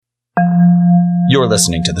You're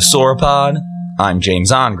listening to the Sauropod. I'm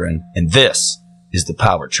James Ongren, and this is the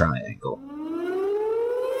Power Triangle.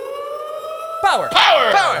 Power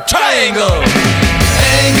Triangle.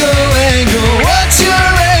 Angle, what's your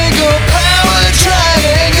angle? Power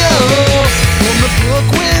Triangle. From the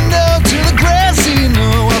book window to the grassy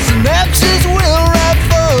knoll, our synapses will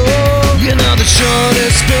rifle. You know the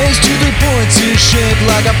shortest space to the points is shaped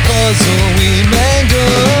like a puzzle we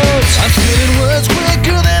mangled. I'm spitting words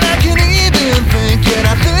quicker than I can even think, yet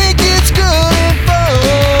I think it's good info.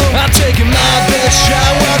 I'm taking my best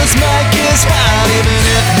shot while this mic is hot, even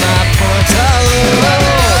if my points are low.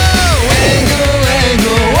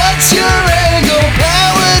 Angle, what's your angle?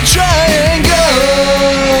 Power Triangle.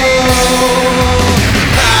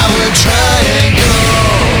 Power Triangle.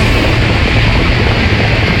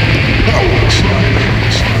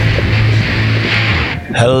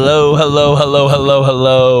 Hello.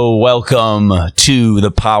 Welcome to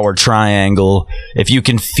the Power Triangle. If you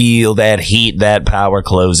can feel that heat, that power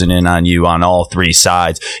closing in on you on all three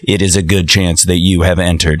sides, it is a good chance that you have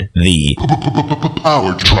entered the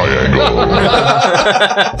Power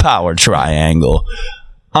Triangle. Power Triangle.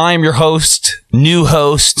 I'm your host, new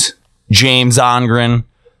host, James Ongren.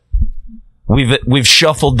 We've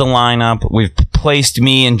shuffled the lineup. We've placed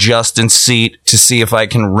me in Justin's seat to see if I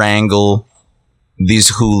can wrangle these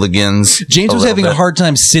hooligans. James was having a hard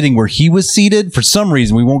time sitting where he was seated. For some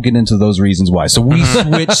reason, we won't get into those reasons why. So we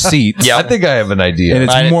switched seats. Yeah, I think I have an idea. And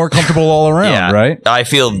it's more comfortable all around, right? I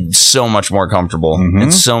feel so much more comfortable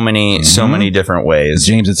in so many different ways.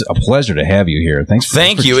 James, it's a pleasure to have you here.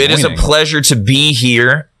 Thank you. It is a pleasure to be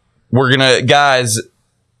here. We're gonna, guys,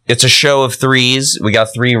 it's a show of threes. We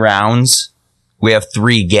got 3 rounds. We have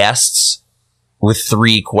 3 guests with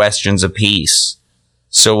 3 questions apiece.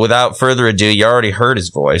 So without further ado, you already heard his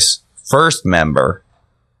voice. First member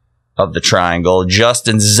of the Triangle,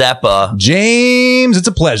 Justin Zeppa. James, it's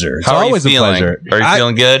a pleasure. It's always a pleasure. Are you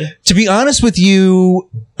feeling good? To be honest with you,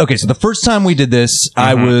 okay, so the first time we did this,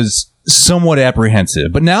 I was somewhat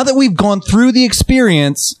apprehensive. But now that we've gone through the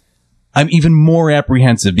experience, I'm even more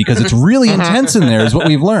apprehensive because it's really intense in there is what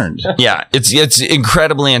we've learned. Yeah, it's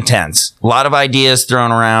incredibly intense. A lot of ideas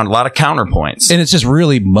thrown around, a lot of counterpoints. And it's just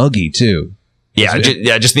really muggy, too.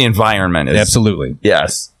 Yeah, just the environment is. Absolutely.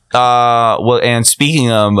 Yes. Well, and speaking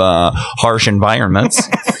of harsh environments,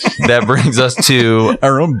 that brings us to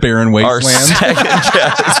our own barren wasteland. Our second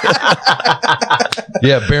guest.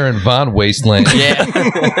 Yeah, Baron Von Wasteland. Yeah.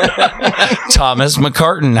 Thomas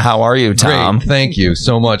McCartan. How are you, Tom? Great, thank you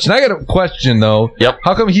so much. And I got a question, though. Yep.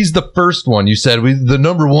 How come he's the first one? You said the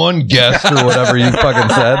number 1 guest or whatever you fucking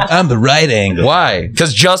said. I'm the right angle. Why?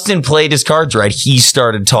 Because Justin played his cards right. He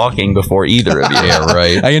started talking before either of you. Yeah,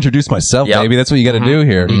 right. I introduced myself, baby. That's what you got to do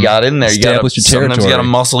here. You got in there. Establish your territory. Sometimes you got to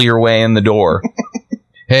muscle your way in the door.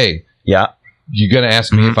 Hey. Yeah. You gonna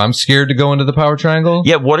ask me if I'm scared to go into the Power Triangle?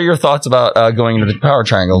 Yeah. What are your thoughts about going into the Power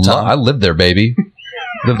Triangle, Tom? I live there, baby.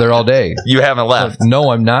 Live there all day. You haven't left.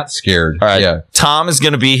 No, I'm not scared. All right. Yeah. Tom is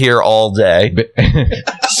going to be here all day.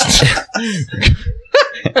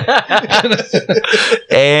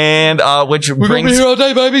 And which We're gonna be here all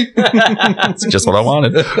day, baby. That's just what I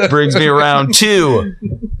wanted. Brings me around to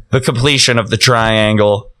the completion of the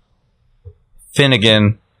triangle.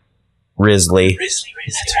 Finnegan Risley.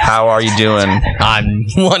 How are you doing? I'm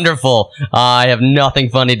wonderful. I have nothing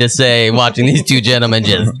funny to say watching these 2 gentlemen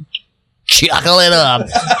just chuckle it up.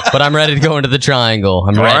 But I'm ready to go into the triangle.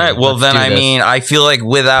 I'm ready. All right. Well, then, I feel like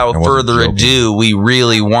without further ado, we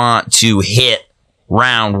really want to hit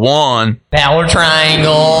round 1. Power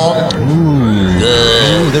Triangle.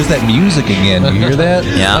 Ooh, there's that music again. You hear that?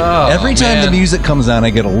 Yeah. Every time the music comes on,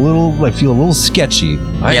 I feel a little sketchy.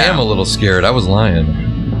 I am a little scared. I was lying.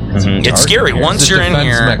 It's scary once you're in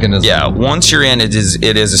here. Mechanism. Yeah, once you're in, it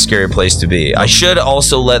is a scary place to be. I should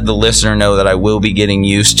also let the listener know that I will be getting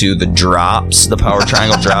used to the drops, the Power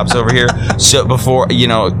Triangle drops over here. So before,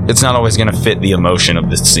 it's not always going to fit the emotion of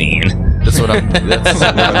the scene. That's what I'm getting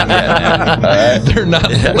at. They're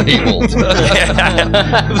not labeled.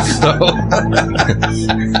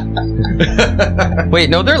 Wait,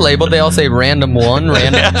 no, they're labeled. They all say random 1,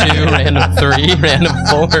 random 2, random 3, random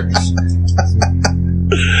 4.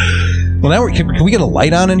 Well, now can we get a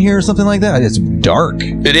light on in here or something like that? It's dark.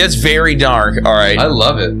 It is very dark. All right. I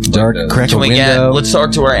love it. Dark, crack a window. Let's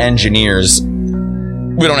talk to our engineers.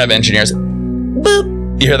 We don't have engineers.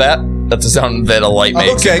 Boop. You hear that? That's the sound that a light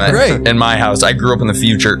makes. Okay, great. In my house. I grew up in the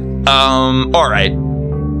future. All right.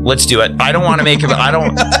 Let's do it. I don't want to make him. I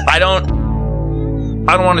don't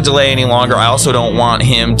want to delay any longer. I also don't want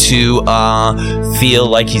him to feel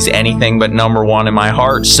like he's anything but number 1 in my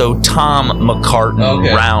heart. So, Tom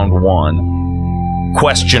McCartan, round 1.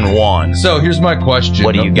 Question 1. So here's my question.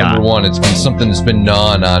 What do you got? Number 1, it's been something that's been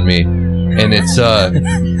gnawing on me, and it's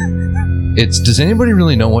does anybody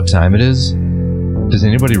really know what time it is? Does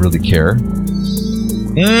anybody really care?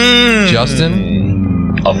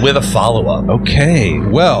 Justin? With a follow-up. Okay.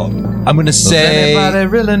 Well, I'm going to Does say anybody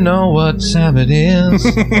really know what time it is?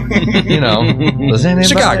 You know, does anybody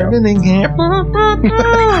Chicago. really care?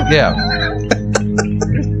 Yeah.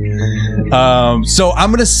 So I'm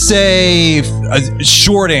going to say a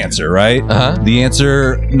short answer, right? Uh-huh. The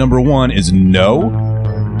answer number 1 is no,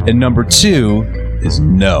 and number 2 is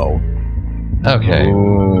no. Okay.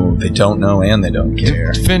 Ooh, they don't know and they don't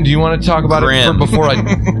care. Finn, do you want to talk about Grim. it before I?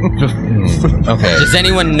 Okay. Does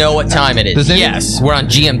anyone know what time it is? Does any- Yes, we're on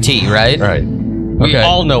GMT, right? Right. We Okay.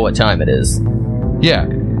 all know what time it is. Yeah.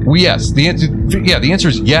 Well, yes. The answer. Yeah. The answer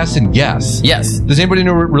is yes and yes. Yes. Does anybody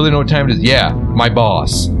really know what time it is? Yeah. My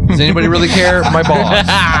boss. Does anybody really care? My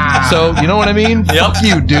boss. So you know what I mean? Fuck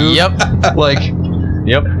you, dude. Yep. Like.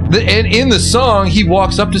 Yep. And in the song, he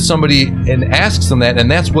walks up to somebody and asks them that, and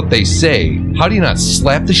that's what they say. How do you not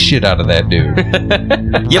slap the shit out of that dude?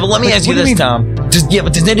 Yeah, but let me ask you this, Tom.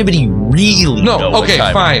 Does anybody really know No, what okay,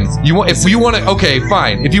 time fine. it is? You want if you want to? Okay,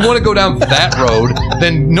 fine. If you want to go down that road,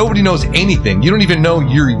 then nobody knows anything. You don't even know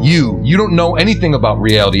you're you. You don't know anything about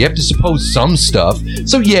reality. You have to suppose some stuff.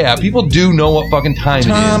 So yeah, people do know what fucking time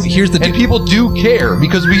Tom, it is. here's the and people do care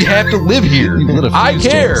because we have to live here. I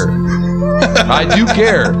care. I do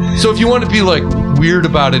care. So if you want to be like weird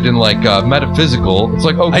about it and like metaphysical, it's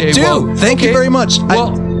like okay. I do. Well, Thank you okay. very much.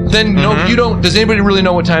 Well, then no, you don't. Does anybody really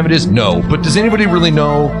know what time it is? No. But does anybody really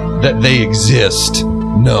know that they exist?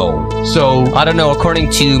 No. So I don't know. According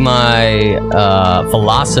to my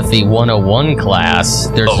philosophy 101 class,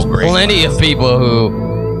 there's plenty of people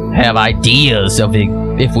who have ideas of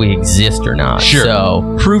if we exist or not. Sure.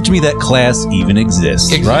 So Prove to me that class even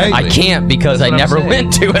exists, Exactly. right? I can't because That's I what I'm never saying.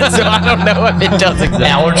 went to it, so I don't know if it does exist.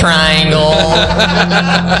 Our triangle.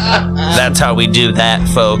 That's how we do that,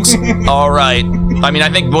 folks. All right. I mean,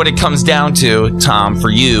 I think what it comes down to, Tom, for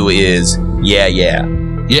you is yeah. yeah,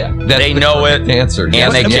 that's They the know correct it, answer. And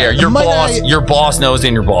Yes. they care. Your Might boss knows,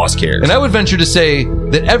 and your boss cares. And I would venture to say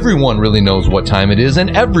that everyone really knows what time it is,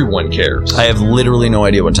 and everyone cares. I have literally no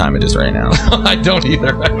idea what time it is right now. I don't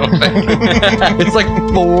either. I don't think. It's like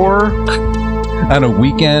 4. On a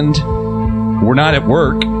weekend, we're not at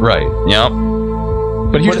work. Right. Yep.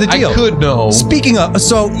 But here's the deal. I could know. Speaking of,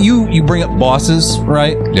 so you bring up bosses,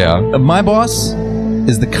 right? Yeah. My boss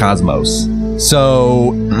is the cosmos.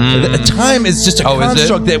 So time is just a Oh, is it?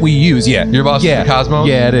 construct that we use. Yeah. Your boss is the cosmos?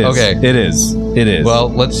 Yeah, it is. Okay. It is. It is. Well,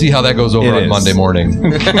 let's see how that goes over It on is. Monday morning.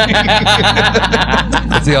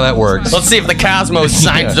 Let's see how that works. Let's see if the Cosmos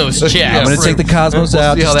signs those checks. I'm going to take the Cosmos We'll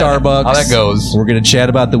out see to how that- Starbucks. how that goes. We're going to chat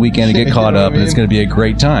about the weekend and get caught up, and it's going to be a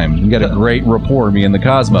great time. We got a great rapport, me and the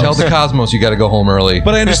Cosmos. Tell the Cosmos you got to go home early.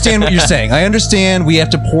 But I understand what you're saying. I understand we have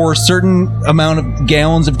to pour a certain amount of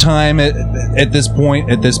gallons of time at this point,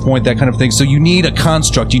 that kind of thing. So you need a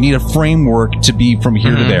construct, you need a framework to be from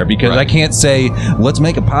here to there. Because Right. I can't say, let's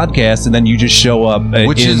make a podcast, and then you just show up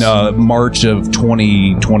Which in is- March of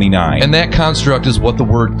 2029. And that construct is what the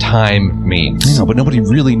word time means. No, but nobody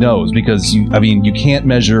really knows because you can't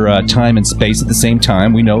measure time and space at the same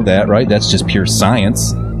time. We know that, right? That's just pure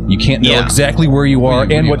science. You can't know Yeah. exactly where you are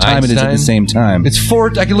What are and you, what time it is at the Einstein? same time. It's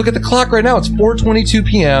 4. I can look at the clock right now. It's 4:22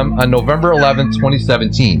 p.m. on November 11th,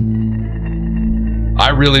 2017. I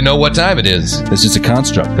really know what time it is. It's just a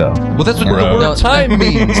construct, though. Well, that's what the Bro. word No. time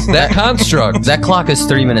means. That construct. That clock is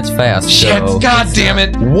 3 minutes fast. Shit! So God damn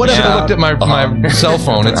it! What if I Yeah. looked at my cell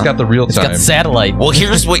phone? It's got the real it's time. got satellite. Well,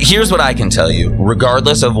 here's what I can tell you.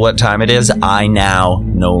 Regardless of what time it is, I now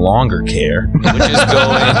no longer care, which is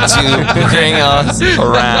going to bring us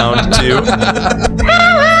around to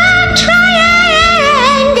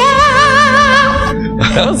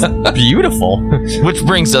That was beautiful. which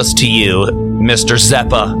brings us to you, Mr.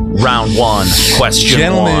 Zeppa. Round 1, question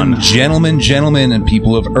Gentlemen, 1. gentlemen, and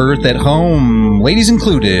people of Earth at home, ladies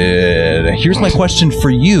included. Here's my question for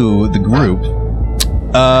you, the group.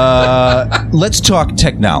 Let's talk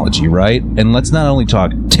technology, right? And let's not only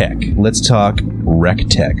talk tech. Let's talk rec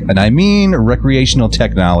tech, and I mean recreational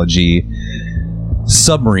technology.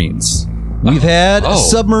 Submarines. We've had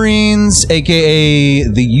submarines, aka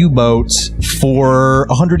the U-boat, for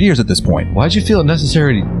 100 years at this point. Why'd you feel it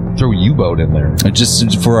necessary to throw U-boat in there?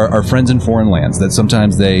 Just for our friends in foreign lands, that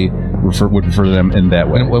sometimes they would refer to them in that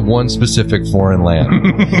way. With one specific foreign land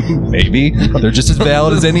Maybe they're just as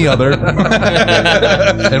valid as any other.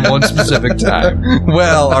 and one specific time.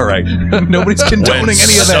 Well, all right. Nobody's condoning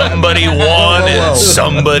any of that. Somebody won and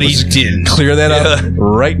somebody didn't. Clear that up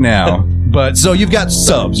right now. But so you've got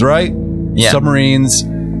subs, right? Yeah. Submarines,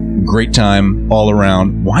 great time all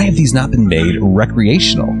around. Why have these not been made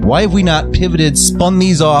recreational? Why have we not spun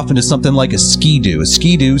these off into something like a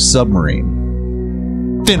Ski-Doo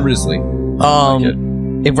submarine? Finn Risley.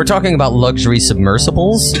 If we're talking about luxury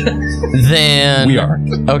submersibles, then We are.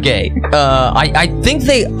 okay. I think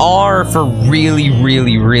they are for really,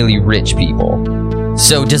 really, really rich people.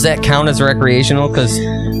 So does that count as recreational? Because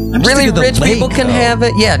really thinking of the rich people lake, can though. have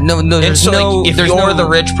it. Yeah, no. And There's so, no. like, if there's you're no, the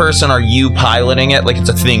rich person, are you piloting it? Like it's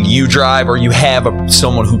a thing you drive, or you have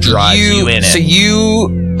someone who drives you in it? So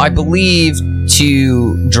you, I believe,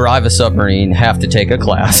 to drive a submarine, have to take a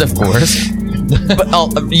class, of course.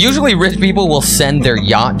 But usually rich people will send their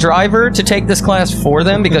yacht driver to take this class for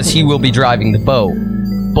them because he will be driving the boat.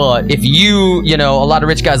 But if you know, a lot of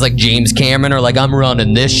rich guys like James Cameron are like, I'm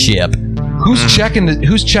running this ship. Who's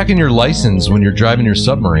checking your license when you're driving your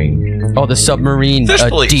submarine? Oh, the submarine Fish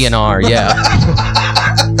police. DNR, yeah.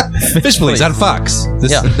 Fish Police on Fox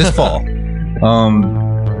this fall.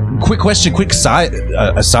 Quick question,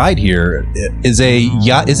 aside here. Is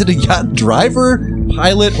it a yacht driver,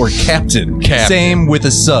 pilot, or captain? Same with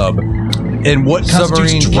a sub. And what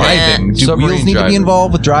constitutes Submarine driving? Do submarine wheels need to driver. be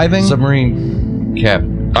involved with driving? Submarine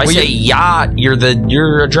captain. I say yacht. You're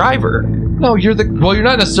a driver No, you're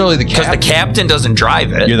not necessarily the because captain. the captain doesn't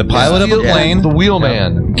drive it. You're the pilot of a plane, the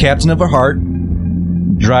wheelman. captain of a heart,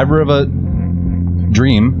 driver of a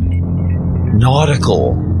dream,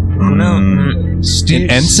 nautical. an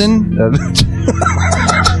ensign.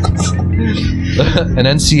 An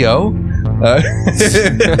NCO.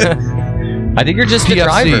 I think you're just a PFC.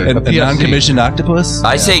 driver. A PFC. non-commissioned octopus.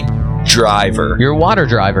 I say driver. You're a water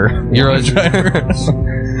driver. You're a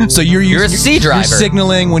So you're a sea driver. You're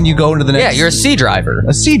signaling when you go into the next. Yeah, you're a sea driver.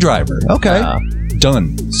 a sea driver. Okay,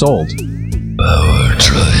 done. Sold.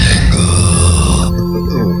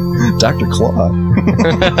 Dr. Claw.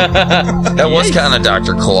 That was kind of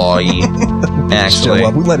Dr. Claw-y, actually. Show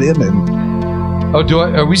up. We let him in. Oh,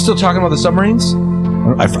 are we still talking about the submarines?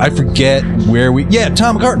 I forget where we. Yeah,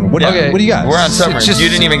 Tom Carton. What do you got? We're on submarines. just- You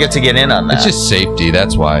didn't even get to get in on that. It's just safety.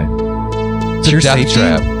 That's why. It's a Pure death safety?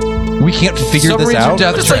 trap. We can't figure this Submarines are out.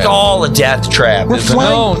 death It's like trap. all a death trap. We're isn't it?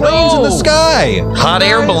 flying planes in the sky. Hot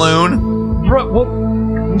air balloon. Bro,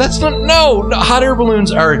 well, that's not. No, hot air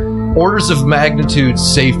balloons are orders of magnitude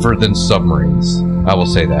safer than submarines. I will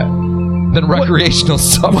say that. Than recreational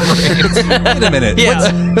submarines. Wait a minute.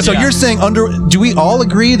 Yeah. So you're saying do we all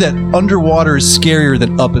agree that underwater is scarier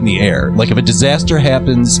than up in the air? Like if a disaster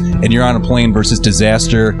happens and you're on a plane versus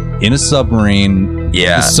disaster in a submarine,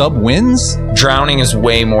 Yeah. the sub wins? Drowning is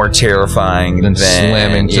way more terrifying than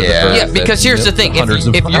slamming to the earth. Yeah, because here's the thing: Hundreds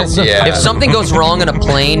of miles. if something goes wrong in a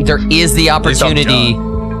plane, there is the opportunity,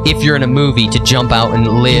 if you're in a movie, to jump out and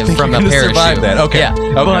live from a gonna parachute. survive that? Okay. Yeah,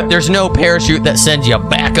 Okay. but there's no parachute that sends you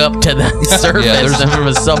back up to the surface from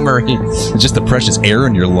a submarine. It's just the precious air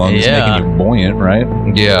in your lungs Yeah. making you buoyant, right?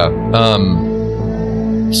 Yeah.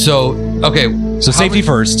 So Safety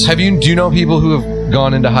first. do you know people who have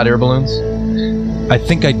gone into hot air balloons? I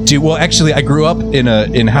think I do. Well, actually, I grew up in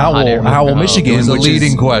Howell, Michigan. It was a which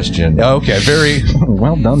leading is, question. Okay, very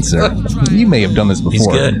well done, sir. You may have done this before. He's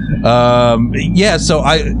good. Yeah, so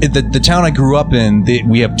the town I grew up in,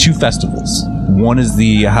 we have two festivals. One is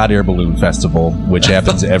the Hot Air Balloon Festival, which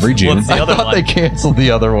happens every June. What's the other thought one? they canceled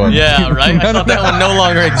the other one. Yeah, right. I thought that one no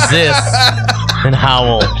longer exists in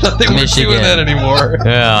Howell, They weren't Michigan. doing that anymore.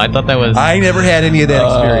 Yeah, I thought that was. I never had any of that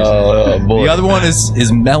experience. Oh, boy. The other one is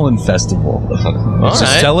Melon Festival. All It's a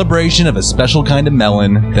right. celebration of a special kind of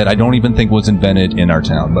melon that I don't even think was invented in our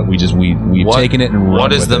town, but we've taken it and run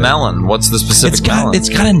What is with the it. melon? What's the specific melon? It's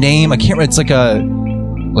got a name. I can't remember. It's like a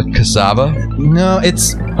Like cassava,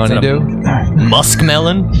 it's honeydew.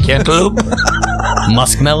 Muskmelon? cantaloupe.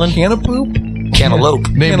 Muskmelon? Can of poop. Cantaloupe.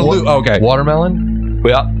 Name Cantaloupe. Okay. Watermelon.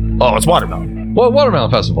 Yeah. Oh, it's watermelon. Well,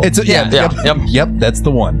 watermelon festival. It's Yeah. Yep. That's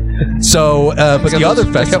the one. So, but the other I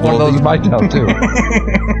got festival, one of those in my town too.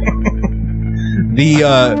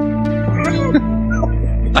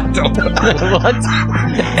 What?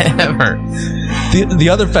 Ever. the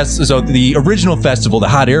other festival. So the original festival, the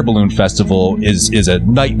Hot Air Balloon Festival, is a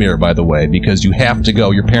nightmare, by the way, because you have to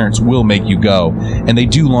go. Your parents will make you go, and they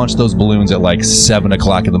do launch those balloons at like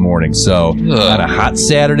 7:00 in the morning. So on a hot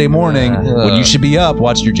Saturday morning, when you should be up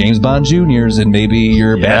watching your James Bond Juniors and maybe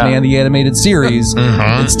your Batman the Animated Series,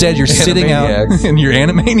 instead you're sitting out Animaniacs. in your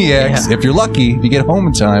Animaniacs. If you're lucky, if you get home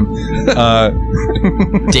in time.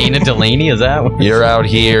 Dana Delaney, is that one? You're out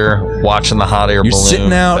here watching the hot air You're balloon.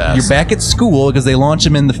 sitting out. fest. You're back at school because they launch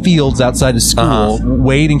them in the fields outside of school,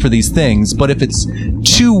 waiting for these things. But if it's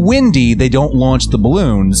too windy, they don't launch the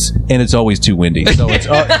balloons, and it's always too windy. So it's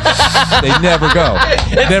they never go.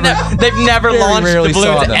 They've never Very launched the rarely saw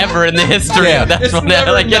balloons them. ever in the history Yeah. of that's what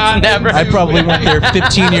like it's never. I probably went there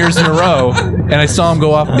 15 years in a row, and I saw them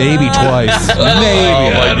go off maybe twice. Maybe.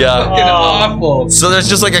 Oh my god. Awful. So there's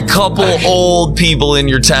just like a couple old people in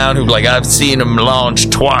your town who like I've seen them launch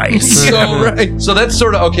twice. So that's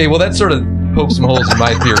sort of okay. Well, that sort of pokes some holes in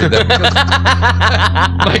my theory. Then, because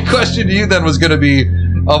my question to you then was going to be: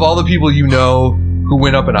 of all the people you know who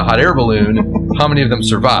went up in a hot air balloon, how many of them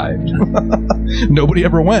survived? Nobody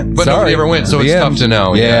ever went. But nobody ever went, so The it's end. tough to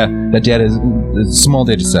know. Yeah, that data is a small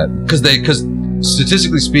data set. Because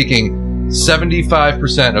statistically speaking,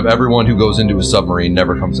 75% of everyone who goes into a submarine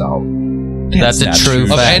never comes out That's a not true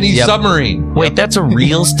true. of fact. any Yep. submarine. Wait, that's a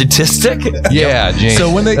real statistic? Yeah, James. So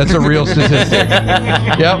when they- that's a real statistic.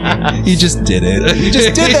 Yep. He just did it. He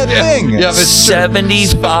just did that thing. Yeah, it's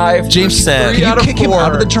 75%. James, Three Can out you of kick him four-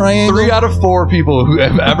 out of the triangle? 3 out of 4 people who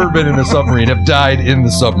have ever been in a submarine have died in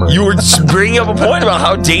the submarine. You were just bringing up a point about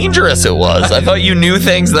how dangerous it was. I thought you knew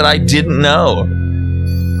things that I didn't know.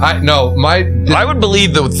 I would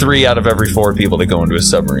believe that 3 out of every 4 people that go into a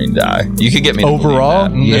submarine die. You could get me to believe Overall,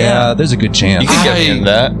 that. yeah, there's a good chance. You could get me in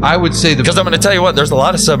that. I would say Because I'm going to tell you what, there's a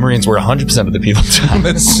lot of submarines where 100% of the people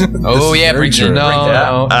die. Oh yeah, bring it.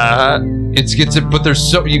 no. It It's but there's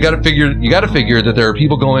so you got to figure that there are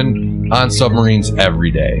people going on submarines every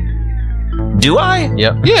day. Do I?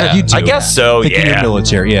 Yep. Yeah, You do. I guess so, Think in your yeah.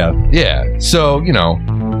 military, yeah. yeah. So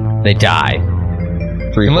They die.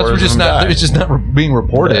 unless we're just not, it's just not being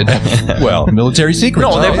reported. Well, military secret.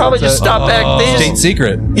 No, they probably just stop back. They State just,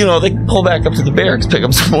 secret. they pull back up to the barracks, pick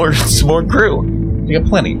up some more crew. You got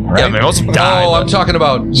plenty, right? Yeah, I mean, most of them die. Oh, but- I'm talking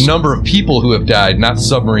about number of people who have died, not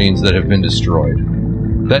submarines that have been destroyed.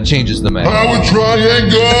 That changes the math. Power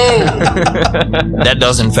triangle! That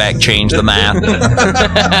does, in fact, change the math.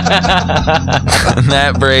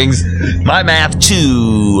 That brings my math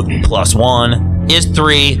 2 plus 1 is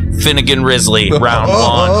 3. Finnegan Risley, round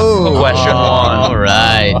 1. Question 1. All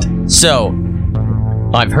right. So,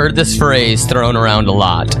 I've heard this phrase thrown around a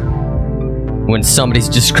lot. When somebody's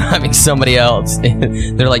describing somebody else,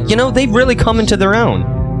 they're like, they've really come into their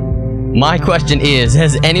own. My question is,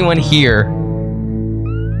 has anyone here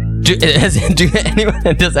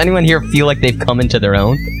does anyone here feel like they've come into their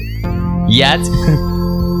own yet?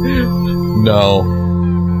 No.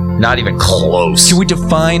 Not even close. Can we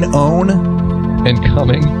define own? And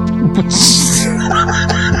coming.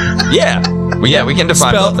 Yeah. Well, yeah, we can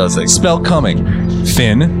define both those things. Spell coming.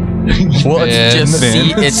 Finn. Well, it's just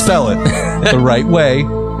Finn. it's Spell it the right way.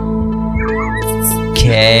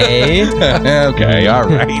 K. Okay, all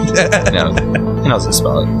right. No, he knows how to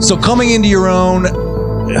spell it. So coming into your own.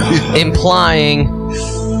 implying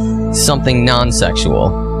something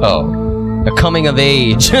non-sexual. Oh. A coming of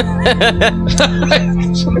age. But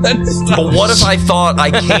what if I thought I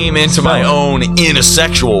came into my own in a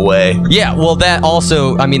sexual way? Yeah, well, that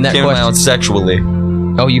also, that Came into my own question. sexually.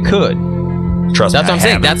 Oh, you could. Trust That's me, what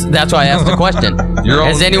I'm saying. That's why I asked the question. Your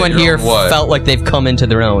Has own- anyone your here own what? felt like they've come into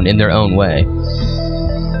their own in their own way?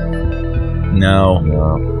 No.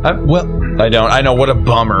 Well, I don't. I know, what a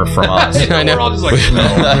bummer from us. I know. We're all just like,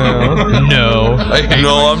 no.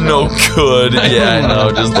 No, I'm no good. Yeah, I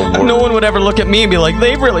know, just the worst. No one would ever look at me and be like,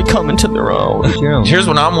 they've really come into their own. Here's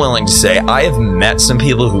what I'm willing to say. I have met some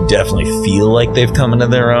people who definitely feel like they've come into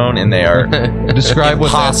their own, and they are Describe what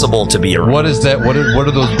that's- impossible to be around. What is that? What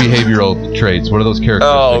are those behavioral traits? What are those characteristics?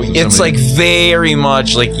 Oh, of it's somebody? like very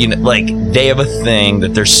much like, like they have a thing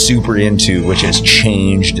that they're super into, which has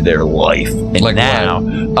changed their life. And Like now,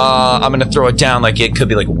 I'm gonna throw it down. Like it could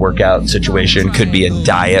be like a workout situation, could be a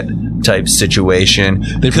diet type situation.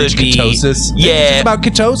 they've could reached be ketosis. Yeah, It's about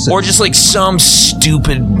ketosis. or just like some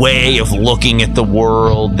stupid way of looking at the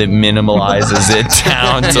world that minimalizes it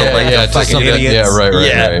down to like yeah, a just fucking something. idiot. Yeah, right,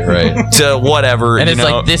 Yeah. right. To whatever. And you it's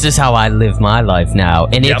know. like, this is how I live my life now.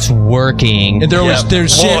 And Yep. it's working. And Yep.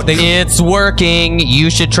 there's shit. It's working. You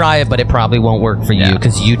should try it, but it probably won't work for you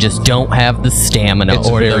because you just don't have the stamina It's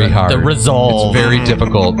or very hard. the resolve. It's very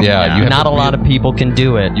difficult. Yeah, you have Not to a lot of people can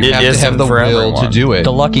do it. You It have to isn't have the for will everyone. to do it.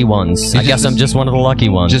 The lucky ones. I guess I'm just one of the lucky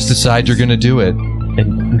ones. Just decide you're going to do it.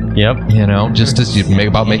 Yep. Just as you make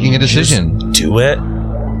about making a decision. do it.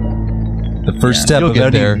 the first step You'll of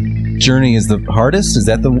get any there. journey is the hardest. Is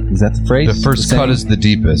that the phrase? The first cut is the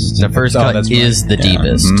deepest. The first cut that's is the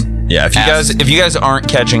deepest. Yeah, if you guys aren't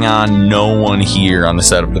catching on, no one here on the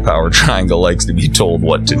set of the Power Triangle likes to be told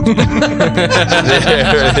what to do. There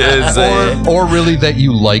is Or really that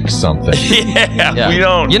you like something. Yeah. we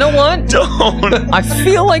don't. You know what? Don't. I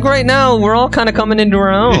feel like right now we're all kind of coming into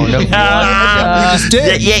our own. We just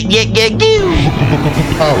did.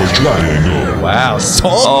 Power Triangle. Wow.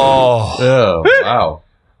 Oh, Oh, wow.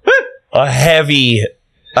 a heavy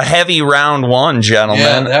round one,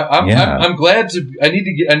 gentlemen. I'm glad to. I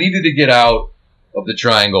needed to get out of the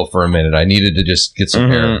triangle for a minute. I needed to just get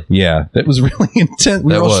some air. Yeah, that was really intense.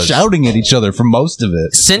 We That were all was. shouting at each other for most of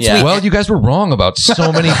it. Since Yeah. we Well, you guys were wrong about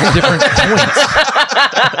so many different points.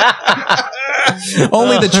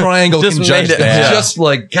 Only the triangle Just can judge made it- that. Just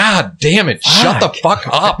like, God damn it, shut the fuck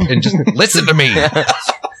up and just listen to me.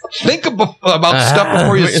 Think about stuff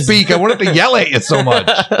before you speak. I wanted to yell at you so much.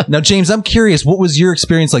 Now, James, I'm curious. What was your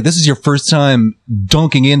experience like? This is your first time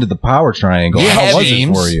dunking into the Power Triangle. Yeah, How was it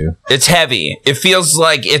James. for you? It's heavy. It feels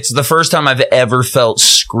like it's the first time I've ever felt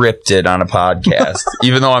scripted on a podcast,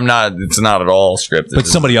 even though it's not at all scripted. But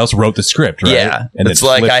somebody else wrote the script, right? Yeah. And it's then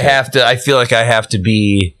like flipped I feel like I have to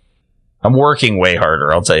be. I'm working way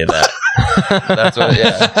harder. I'll tell you that. That's what.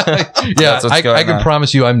 Yeah. Yeah, That's what's I going can on.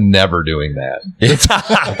 promise you I'm never doing that. That's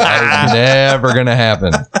never going to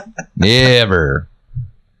happen. Never.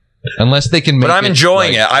 Unless they can make But I'm it,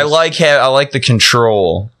 enjoying like, it. I like the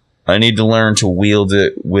control. I need to learn to wield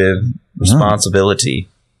it with responsibility.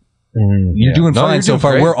 You're doing No, fine you're so doing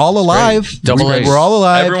far. great. We're all alive. Double A. We're all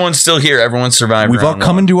alive. Everyone's still here. Everyone's survived. We've all round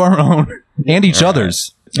come one. into our own and each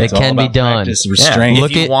other's. It It's all can be about done. practice, Yeah. restraint. If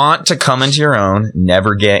Look you at- want to come into your own,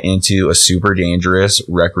 never get into a super dangerous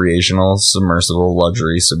recreational submersible,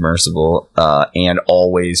 luxury submersible, and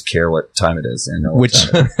always care what time it is. And know what Which,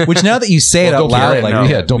 time it which now that you say it Well, out don't be loud, late. like No.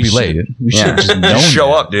 Yeah, don't we be late. should- We is. should Yeah. just known Just show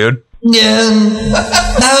that. up, dude.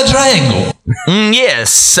 Power Triangle.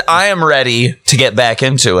 Yes, I am ready to get back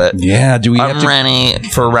into it. Yeah. Do we have I'm to? ready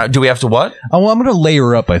for a round. Do we have to what? Oh, well, I'm going to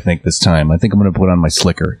layer up. I think this time. I think I'm going to put on my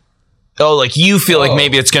slicker. Oh, like you feel like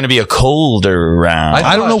maybe it's going to be a colder round.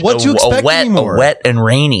 I don't know what to expect anymore. A wet and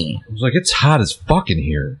rainy. I was like, it's hot as fuck in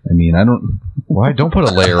here. I mean, I don't. Why? Don't put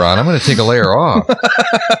a layer on. I'm going to take a layer off.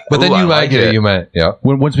 But then Ooh, I you might like get it. it. You might. Yeah.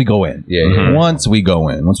 Once we go in. Yeah. yeah. Once we go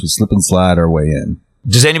in. Once we slip and slide our way in.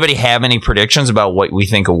 Does anybody have any predictions about what we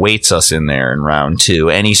think awaits us in there in round two?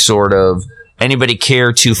 Anybody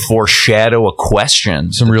care to foreshadow a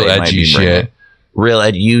question? Some that real they might edgy be bringing? shit. Real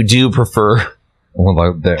ed. You do prefer Well,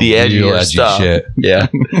 like that the real edgier edgy stuff. shit. Yeah,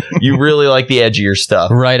 you really like the edgier stuff.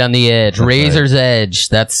 right on the edge, razor's edge.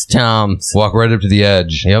 That's Tom's. Walk right up to the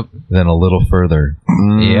edge. Yep. Then a little further.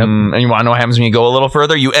 Yep. And you want to know what happens when you go a little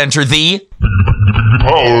further? You enter the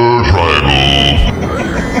Power Triangle.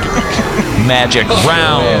 magic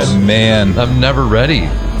round. Oh, man. I'm never ready.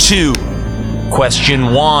 2.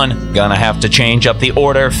 Question 1. Gonna have to change up the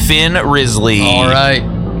order. Finn Risley. All right.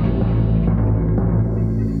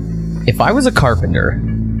 If I was a carpenter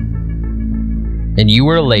and you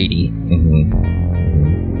were a lady,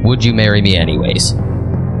 would you marry me anyways?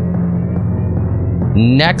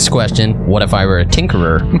 Next question. What if I were a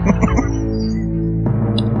tinkerer?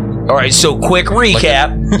 All right, so quick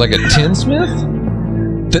recap. Like a tinsmith?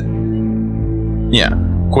 Yeah.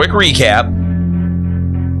 Quick recap.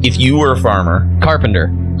 If you were a farmer, Carpenter.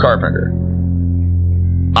 carpenter,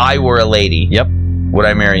 I were a lady, Yep. would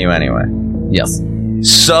I marry you anyway? Yes.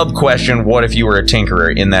 Sub question, what if you were a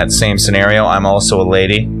tinkerer? In that same scenario, I'm also a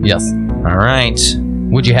lady. Yes. All right.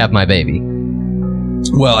 Would you have my baby?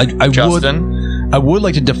 Well, I Justin? would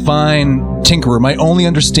like to define tinkerer. My only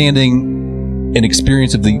understanding and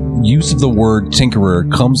experience of the use of the word tinkerer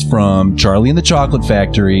comes from Charlie and the Chocolate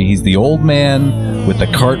Factory. He's the old man with a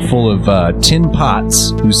cart full of tin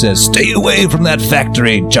pots who says, "Stay away from that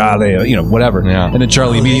factory, Charlie," or, whatever. Yeah. And then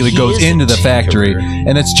Charlie immediately he goes is a into the factory, tinkerer.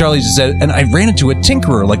 and that's Charlie just said, and I ran into a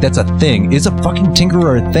tinkerer. Like, that's a thing. Is a fucking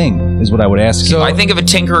tinkerer a thing? Is what I would ask you. So- I think of a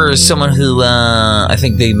tinkerer as someone who, I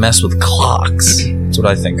think they mess with clocks. That's what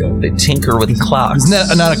I think of. They tinker with clocks. Isn't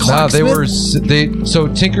that not a No, clocksmith? they were. So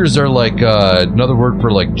tinkers are like another word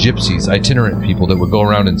for like gypsies, itinerant people that would go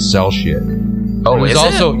around and sell shit. Oh, It was is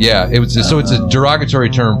also it? yeah. It was so it's a derogatory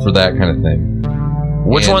term for that kind of thing.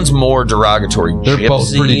 Which And one's more derogatory? They're both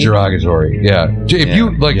Gypsy? pretty derogatory. Yeah. If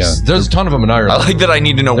you like, Yeah. there's a ton of them in I Ireland. like that. I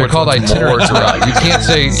need to know They're which called one's itinerant more derogatory. You can't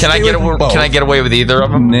say. Can I get away? both. Can I get away with either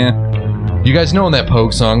of them? Nah. You guys know in that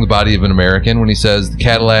Pogue song, "The Body of an American," when he says the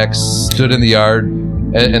Cadillac stood in the yard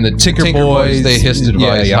And the Tinker Tinker Boys, they hissed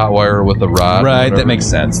advice, yeah. hot wire with a rod. Right, whatever. that makes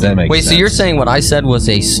sense. That makes Wait, sense. so you're saying what I said was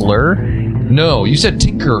a slur? No, you said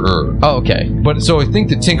tinkerer. Oh, okay. But so I think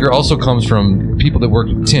the tinker also comes from people that work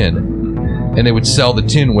with tin, and they would sell the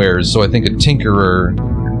tin wares. So I think a tinkerer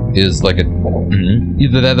is like a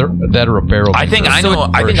either that or a barrel. I think tinker. I know.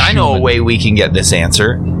 I Or think a I know a human. way we can get this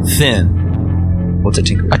answer. Thin. What's a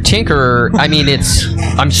tinker? A tinkerer, I mean,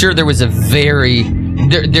 I'm sure there was a very,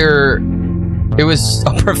 it was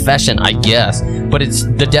a profession, I guess, but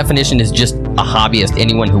the definition is just a hobbyist,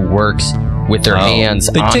 anyone who works with their hands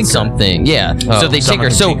They on tinker. something. Yeah, so they someone tinker.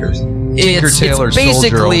 who So tinkers. it's tailor,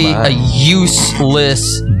 basically soldier, oh my. a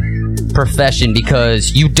useless profession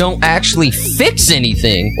because you don't actually fix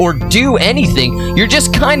anything or do anything. You're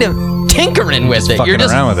just kind of tinkering with it. fucking You're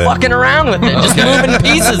just around with it. fucking around with it, just moving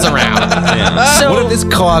pieces around. So, What if this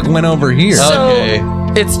cog went over here? so Okay.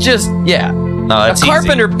 it's just, yeah. No, A that's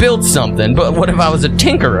carpenter builds something, but what if I was a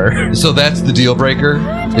tinkerer? So that's the deal breaker.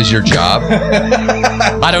 Is your job?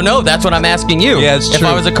 I don't know. That's what I'm asking you. Yeah, it's If true.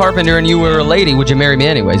 I was a carpenter and you were a lady, would you marry me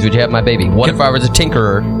anyways? Would you have my baby? What if I was a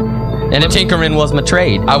tinkerer and a tinkering was my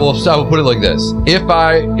trade? I will put it like this: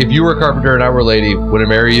 if you were a carpenter and I were a lady, would I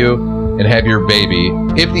marry you and have your baby?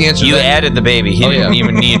 If the answer You to that, added the baby. He Oh, didn't yeah.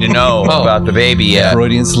 even need to know Oh. about the baby yet.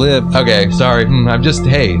 Freudian slip. okay, sorry, I'm just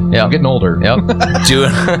I'm getting older. Yep. Do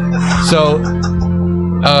it. So,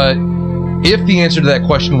 if the answer to that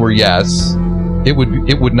question were yes, it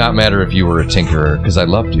would not matter if you were a tinkerer because I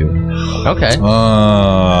loved you. Okay.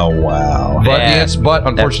 Oh, wow. But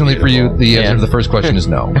unfortunately for you, the answer Yeah. to the first question is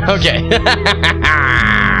no. Okay.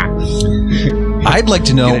 I'd like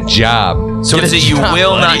to Get know. a job. So is it you job,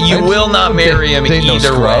 will buddy. not you will not marry him They ain't no either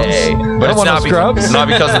scrubs. way. I But don't it's want no not, scrubs. not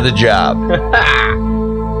because of the job.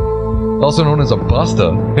 Also known as a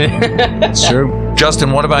busta. Sure.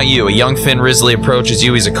 Justin, what about you? A young Finn Risley approaches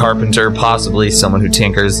you. He's a carpenter, possibly someone who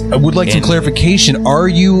tinkers. I would like some And- clarification. Are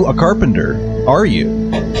you a carpenter? Are you?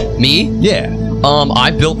 Me? Yeah.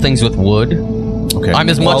 I built things with wood. Okay. I'm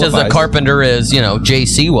as much as a Qualifies. carpenter as,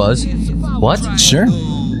 JC was. What? Sure.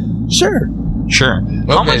 Sure. Sure.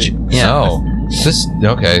 How much? So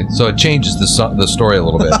so it changes the story a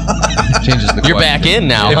little bit. Changes the You're question. back in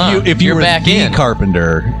now, huh? If you You're were back the in.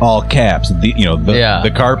 carpenter, all caps, the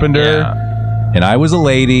carpenter, Yeah. and I was a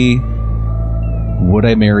lady, would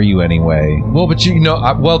I marry you anyway? Well, but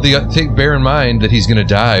bear in mind that he's going to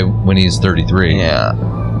die when he's 33.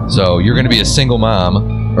 Yeah. So you're going to be a single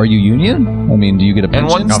mom. Are you union? I mean, do you get a pension?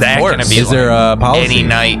 And what's that going to be? Is there a policy? Any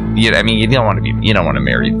night? You don't want to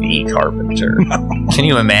marry the carpenter. Can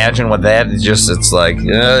you imagine what that is? It's like,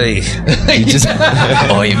 You just,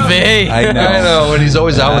 Oy vey. I know. I know, and he's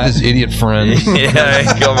always out with his idiot friends.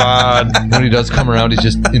 yeah, come on. When he does come around, he's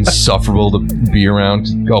just insufferable to be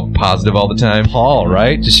around. Go positive all the time. Paul,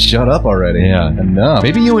 right? Just shut up already. Yeah. Enough.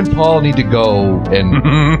 Maybe you and Paul need to go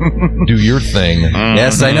and do your thing.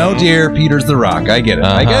 Yes, I know, dear. Peter's the rock. I get it.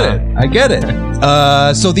 I get it. I get it.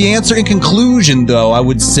 So the answer in conclusion, though, I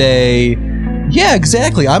would say, yeah,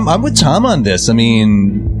 exactly. I'm with Tom on this. I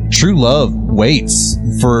mean, true love waits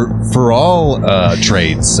for all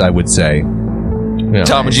trades, I would say. Yeah.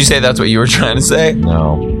 Tom, would you say that's what you were trying to say?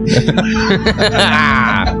 No.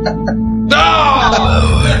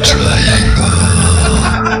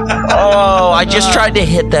 Oh, I just tried to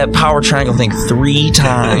hit that power triangle thing 3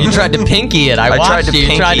 times. You tried to pinky it. I tried watched to you. You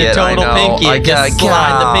pinky tried to it. total I know. pinky it. Just God,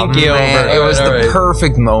 slide the pinky man, over. It was All the right.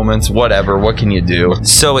 perfect moments. Whatever. What can you do?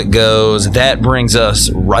 So it goes. That brings us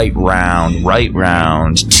right round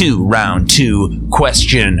to round 2.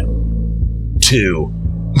 Question 2.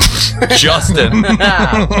 Justin.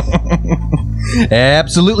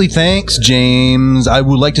 Absolutely. Thanks, James. I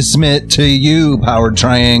would like to submit to you, Powered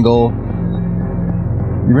Triangle.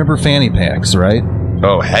 Remember fanny packs, right?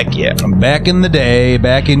 Oh, heck yeah. Back in the day,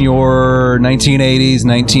 back in your 1980s,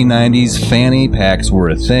 1990s, fanny packs were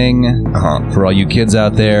a thing. For all you kids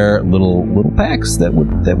out there, little packs that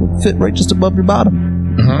would fit right just above your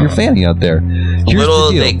bottom, your fanny out there. Here's the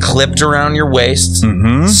deal. They clipped around your waist,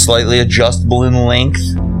 slightly adjustable in length.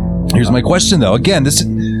 Here's my question, though. Again,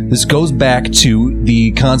 this goes back to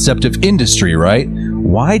the concept of industry, right?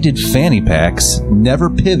 Why did fanny packs never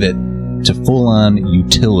pivot to full-on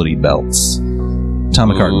utility belts? Tom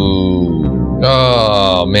McCartney.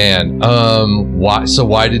 Oh man. Why? So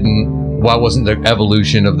why didn't why wasn't there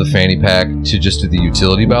evolution of the fanny pack to just to the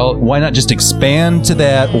utility belt? Why not just expand to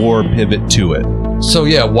that or pivot to it? So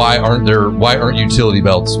yeah, why aren't utility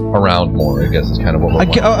belts around more? I guess is kind of what we're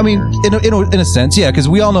wondering. I mean, in a sense, yeah, because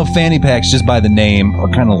we all know fanny packs just by the name are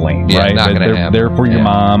kind of lame, Yeah, right? not gonna happen. They're for your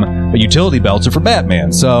mom, but utility belts are for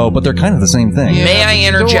Batman. So, but they're kind of the same thing. May I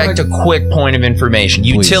interject a quick point of information?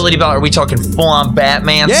 Utility belt, are we talking full-on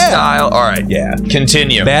Batman style? All right. Yeah.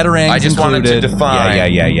 Continue. Batarangs I just wanted to included.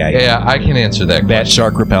 define. Yeah. Yeah, I can answer that Bat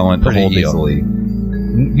shark repellent, the pretty whole deal. easily.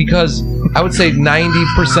 Because I would say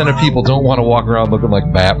 90% of people don't want to walk around looking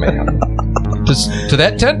like Batman. Just to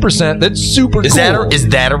that 10%, that's super Is cool.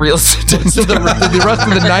 that a real statistic? the rest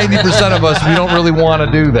of the 90% of us, we don't really want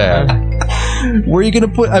to do that. Where are you going to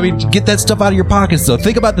put? I mean, get that stuff out of your pockets. Though,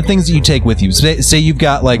 think about the things that you take with you. Say you've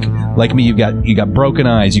got like me, you got broken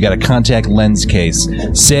eyes, you got a contact lens case.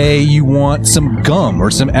 Say you want some gum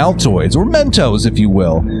or some Altoids or Mentos, if you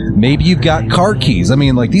will. Maybe you've got car keys. I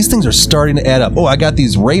mean, like these things are starting to add up. Oh, I got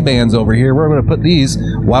these Ray-Bans over here. Where am I going to put these?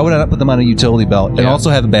 Why would I not put them on a utility belt and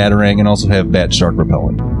also have a Batarang and also have bat shark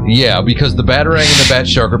repellent? Yeah, because the Batarang and the Bat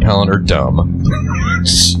Shark repellent are dumb.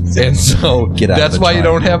 And so Get out of that's the why you tribe.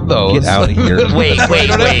 don't have those. Get out of here. Wait.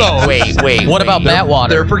 What about Batwater?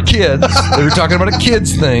 They're for kids. They were talking about a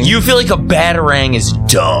kids thing. You feel like a Batarang is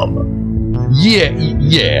dumb.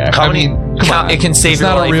 Yeah. How I many? mean, come on. It can save It's your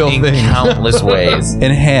not a life real in thing. countless ways. And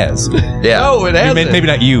it has. Yeah. No, it hasn't. Maybe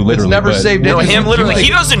not you, literally. It's never but saved No, anything. him literally. He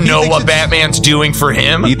doesn't know what Batman's doing for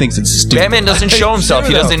him. He thinks it's stupid. Batman doesn't show himself.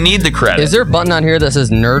 He doesn't need the credit. Is there a button on here that says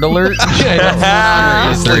Nerd Alert?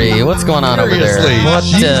 Three. What's going on over there? Seriously.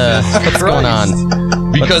 What's going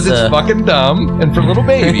on? Because What's, it's fucking dumb and for little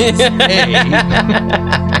babies. A.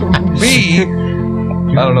 B.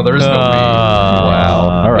 I don't know. There is no B.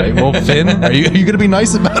 Wow. All right. Well, Finn, are you going to be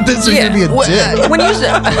nice about this, or are you going to be a dick?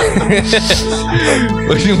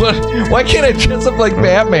 When you Why can't I dress up like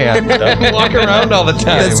Batman? and walk around all the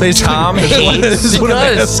time. Tom hates. This is what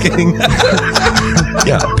I'm Because- asking.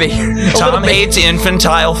 Tom hates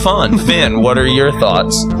infantile fun. Finn, what are your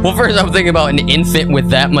thoughts? Well, first I'm thinking about an infant with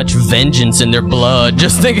that much vengeance in their blood.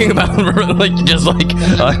 Just thinking about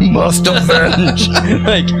I must avenge.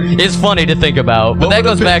 It's funny to think about, but that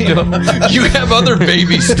goes back to You have other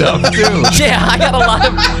baby stuff too. yeah. I got a lot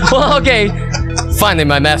of. Well, okay. Finally,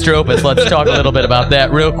 my master opus. Let's talk a little bit about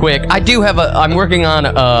that real quick. I do have I'm working on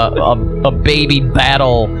a baby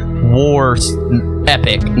battle war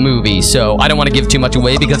epic movie, so I don't want to give too much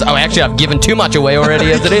away because actually I've given too much away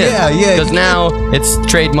already as it is. Yeah. Because now it's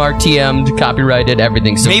trademarked, TM'd, copyrighted,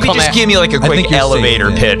 everything. So Maybe come just at- give me like a think quick you're elevator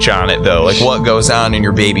safe, yeah. pitch on it, though. Like what goes on in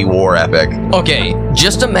your baby war epic. Okay,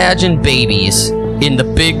 just imagine babies in the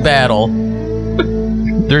big battle.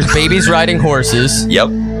 There's babies riding horses. Yep.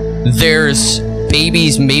 There's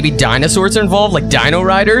babies, maybe dinosaurs are involved, like dino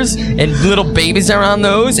riders, and little babies are on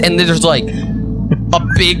those, and there's like a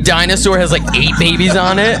big dinosaur has like 8 babies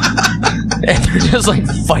on it, and they're just like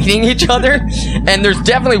fighting each other. And there's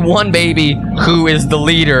definitely one baby who is the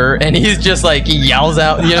leader, and he's just like, he yells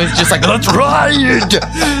out, he's just like, let's ride.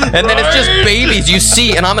 And then it's just babies you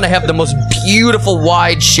see, and I'm gonna have the most beautiful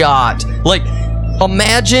wide shot. Like,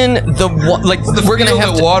 imagine we're gonna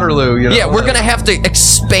have to, Waterloo. yeah, we're gonna have to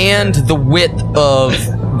expand the width of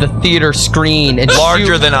the theater screen and Larger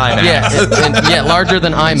shoot- than IMAX. Yeah, larger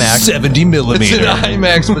than IMAX. 70 It's millimeter. an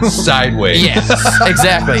IMAX but sideways. Yes,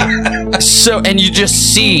 exactly. So, and you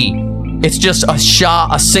just see, it's just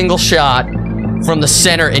a single shot from the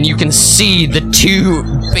center, and you can see the two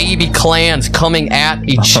baby clans coming at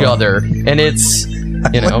each other, and it's,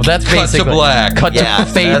 that's Cut to basically black. Cut Yeah, to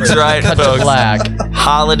fade. that's right, Cut folks. to black.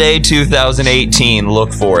 Holiday 2018.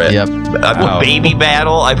 Look for it. Yep. Baby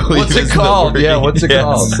battle. I believe. What's it is the called? word. Yeah, what's it Yes.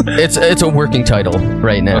 called? It's a working title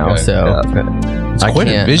right now, Okay, so It's quite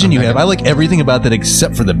a vision you have. I like everything about that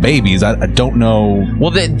except for the babies. I don't know.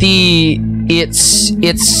 Well, it's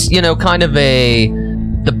kind of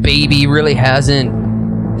the baby really hasn't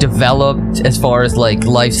developed as far as like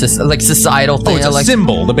societal Oh, thing. it's a like,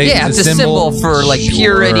 symbol. The baby yeah, is it's a symbol for like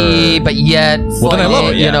purity, but yet Well, then I love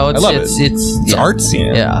it, yeah. I love it. it's It's artsy.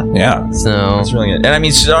 Yeah. Yeah. So That's really good. And I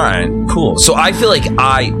mean, alright, cool. So I feel like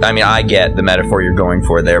I get the metaphor you're going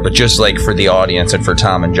for there, but just like for the audience and for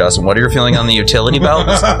Tom and Justin, what are your feeling on the utility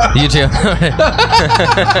belts? you too.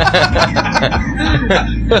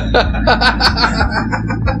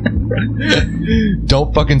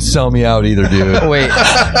 Don't fucking sell me out either, dude. Wait.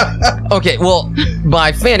 Okay. Well,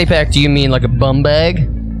 by fanny pack, do you mean like a bum bag,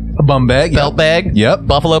 A bum bag. belt bag? Yep.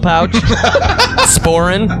 Buffalo pouch,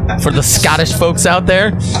 sporin for the Scottish folks out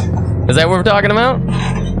there. Is that what we're talking about?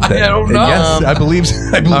 I don't know. Yes, I believe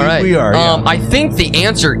All right. we are. Yeah. I think the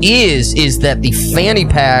answer is that the fanny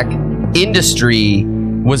pack industry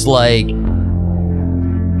was like,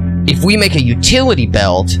 if we make a utility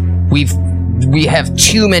belt, we have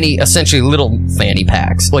too many essentially little fanny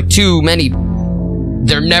packs, like too many.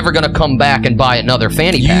 They're never gonna come back and buy another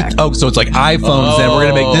fanny pack. So it's like iPhones. Then we're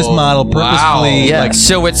gonna make this model purposefully. Yeah, Like,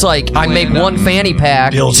 so it's like I make one fanny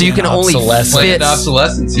pack, so you can only fit. Planned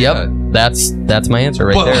obsolescence. Yep, Yeah. that's my answer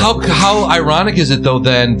right But there. how ironic is it though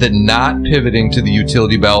then that not pivoting to the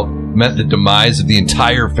utility belt meant the demise of the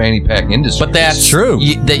entire fanny pack industry? But that's true.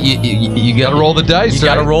 You gotta roll the dice. You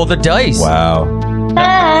gotta right? roll the dice. wow.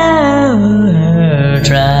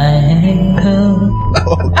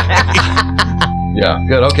 Yeah.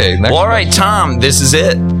 Good. Okay. Next. Well, all right, Tom, this is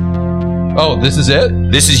it. Oh, this is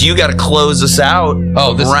it. This is you got to close us out.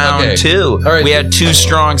 Oh, this is- round okay. 2. All right. We had 2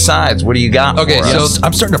 strong sides. What do you got? Okay, for so- us?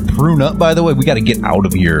 I'm starting to prune up. By the way, we got to get out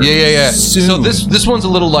of here. Yeah. Soon. So this one's a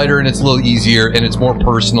little lighter and it's a little easier and it's more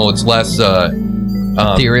personal. It's less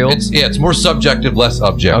Ethereal? It's more subjective, less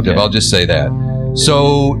objective. Okay. I'll just say that.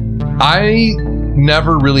 So I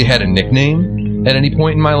never really had a nickname at any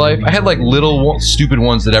point in my life. I had like little stupid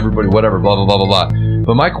ones that everybody, whatever, blah blah blah blah blah.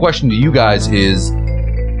 But my question to you guys is,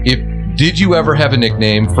 did you ever have a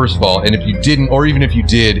nickname, first of all, and if you didn't, or even if you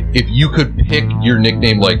did, if you could pick your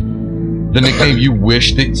nickname, like the nickname you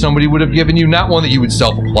wish that somebody would have given you, not one that you would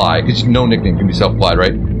self-apply, because no nickname can be self-applied,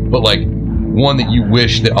 right? But like one that you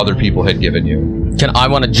wish that other people had given you. I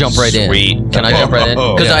want to jump right Sweet. in? Can I jump right in?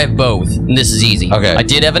 Because Yeah. I have both, and this is easy. Okay. I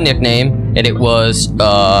did have a nickname, and it was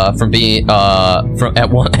from being from at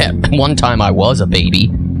one time I was a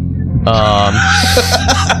baby.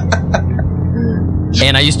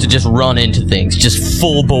 And I used to just run into things, just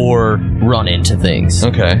full bore run into things.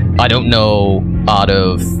 Okay. I don't know out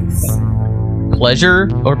of pleasure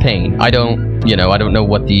or pain. I don't know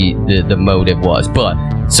what the motive was, but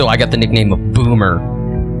so I got the nickname of Boomer.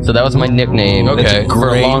 So that was my nickname. Okay.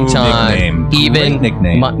 For a long time. nickname. Even Great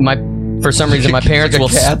nickname. my for some reason my parents will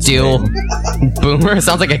still Boomer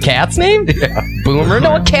sounds like a cat's name. Boomer.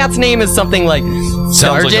 No, a cat's name is something like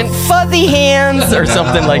Sergeant Fuzzy Hands or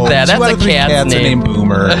something like that. Two out That's of a three cat's cats are name. named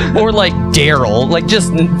Boomer. Or like Daryl, like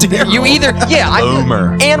just you either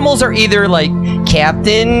Boomer. Animals are either like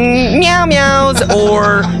Captain Meow Meows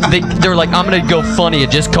or they're like I'm gonna go funny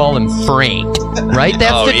and just call him Frank, right?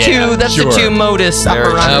 That's Oh, the yeah, two. That's sure. the two modus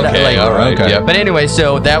operandi. Okay. Like, All right. Okay. Yep. But anyway,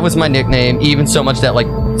 so that was my nickname. Even so much that like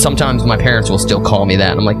sometimes my parents will still call me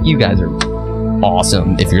that. I'm like, you guys are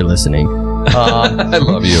awesome if you're listening. I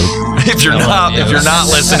love you. if you're not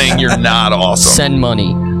listening, you're not awesome. Send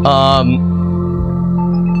money.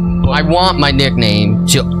 I want my nickname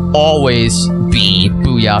to always be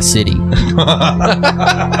Booyah City.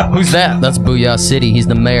 Who's that? That's Booyah City. He's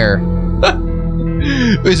the mayor.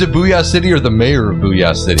 Is it Booyah City or the mayor of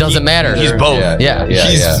Booyah City? Doesn't matter. He's both. Yeah.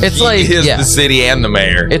 He's- It's like he is yeah. the city and the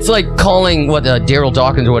mayor. It's like calling what Daryl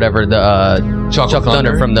Dawkins or whatever the Chocolate Chuck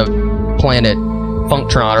Thunder Thunder? from the planet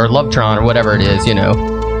Funktron or Lovetron or whatever it is, you know.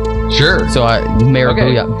 Sure. So Mayor of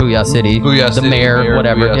Okay. Booyah City, Booyah the City, mayor, of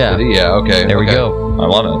whatever. Booyah Yeah. City. Yeah. Okay. There we okay. go. I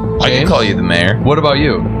love it. I can James? call you the mayor. What about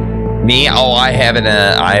you? Me? Oh, I have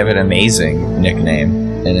an amazing nickname,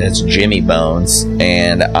 and it's Jimmy Bones,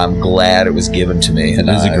 and I'm glad it was given to me. It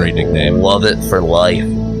is a great nickname. Love it for life.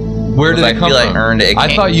 Where did I it come feel from? I earned it.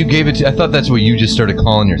 I thought you gave it to. I thought that's what you just started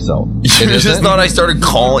calling yourself. You just isn't? thought I started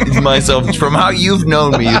calling myself from how you've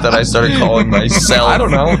known me. You thought I started calling myself. I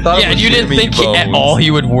don't know. Thought it Yeah, was you didn't Jimmy think Bones. at all he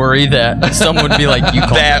would worry that someone would be like, you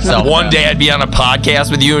call that yourself one that. day I'd be on a podcast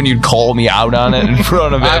with you and you'd call me out on it in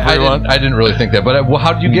front of I everyone. didn't really think that. But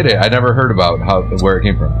how did you get it? I never heard about where it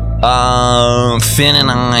came from. Finn and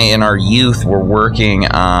I in our youth were working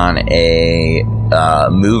on a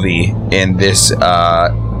movie, and this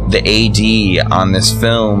the AD on this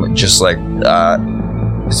film just like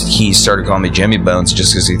he started calling me Jimmy Bones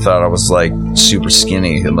just because he thought I was like super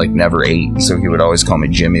skinny and like never ate, so he would always call me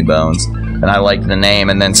Jimmy Bones, and I liked the name.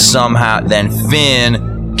 And then somehow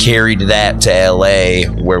Finn carried that to LA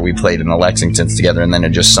where we played in the Lexingtons together, and then it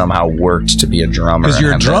just somehow worked to be a drummer. Because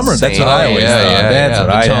you're a and have that drummer. That's same- what I always yeah, thought. yeah, That's yeah, what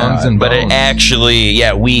the I tongues thought. and But it bones. actually,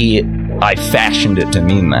 I fashioned it to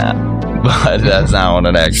mean that. But that's not what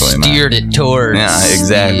it actually meant. Steered it towards. Yeah,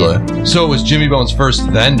 exactly. So it was Jimmy Bones first,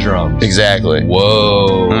 then drums. Exactly.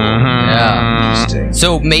 Whoa. Yeah. Interesting.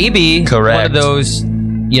 So maybe one Correct. of those,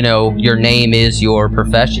 your name is your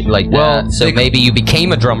profession, like Well, that. So they- maybe you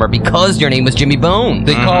became a drummer because your name was Jimmy Bones.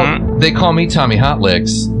 They call me Tommy Hot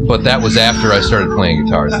Licks, but that was after I started playing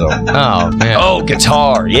guitar. So Oh, man. Oh,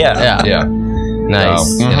 guitar. Yeah. yeah. yeah.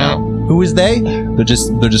 Nice. So, you know. Who is they? They're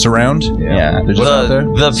just around. Yeah. They're just out there.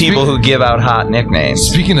 The people who give out hot nicknames.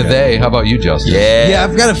 Speaking of they, how about you, Justin? Yeah. Yeah,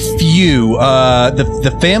 I've got a few.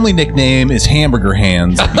 The family nickname is Hamburger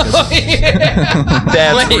Hands. because-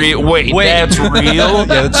 That's real. Wait, that's real? yeah,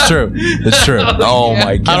 that's true. That's true. Oh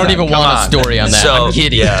my god. I don't even want a story on that. So, I'm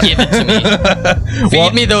kidding. yeah. Give it to me.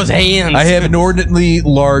 Feed me those hands. I have inordinately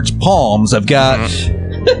large palms. I've got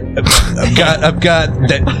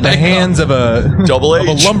the hands of a Double of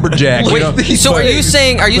a H. lumberjack. you know? So are you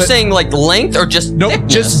saying but- saying like length or just Nope,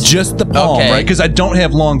 thickness? just the palm, Okay. right? Because I don't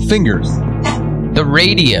have long fingers. the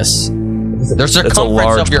radius, the That's a circumference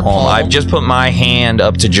large of your palm. palm. I've just put my hand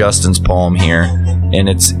up to Justin's palm here, and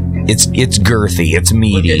it's girthy. It's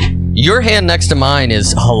meaty. Your hand next to mine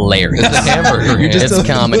is hilarious. It's a hamburger. You're just It's a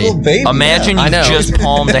comedy. little baby. Imagine I you know. just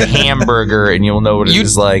palmed a hamburger, and you'll know what it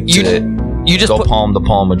is like to You just go put palm to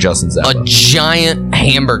palm with Justin's a elbow. giant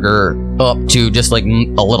hamburger up to just like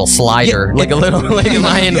a little slider, like a little, like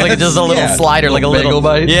my hand, like just a little Yeah. slider, like a Bagel little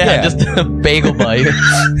bite? Yeah, Yeah. just a bagel bite.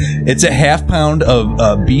 It's a half pound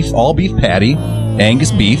of beef, all beef patty,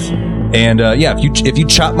 Angus beef, and yeah, if you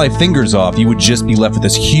chop my fingers off, you would just be left with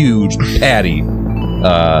this huge patty,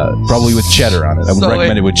 probably with cheddar on it. I would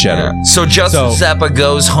recommend it with cheddar. Yeah. So Justin Zappa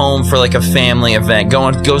goes home for like a family event.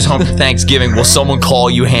 Goes home for Thanksgiving. Will someone call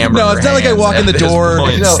you hamburger? No, it's not like I Hands walk in the at this door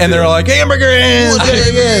point? and they're like hamburger hands.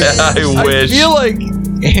 I wish. I feel like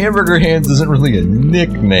Hamburger Hands isn't really a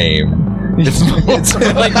nickname. It's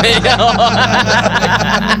Like it's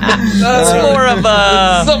more of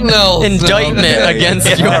a something else. indictment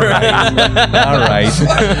against your. All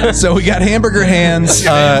right. So we got hamburger hands.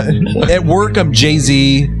 At work, I'm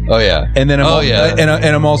Jay-Z. Oh yeah. And then yeah.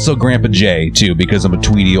 and I'm also Grandpa Jay too, because I'm a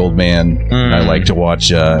tweety old man. And I like to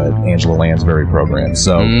watch Angela Lansbury programs.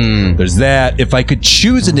 So there's that. If I could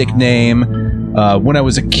choose a nickname, when I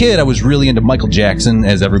was a kid, I was really into Michael Jackson,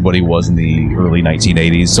 as everybody was in the early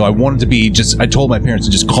 1980s. So I wanted to be I told my parents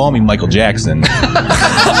to just call me Michael Jackson.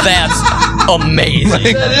 That's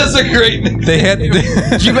amazing. That is a great nickname. They had.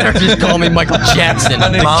 You better just call me Michael Jackson,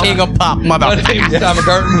 the king of pop, My motherfucker. name's Tom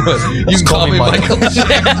McCartan, but you can call me Michael.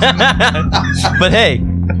 But hey,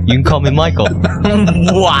 you can call me Michael.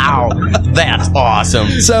 Wow, that's awesome.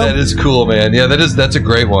 That is cool, man. Yeah, that's a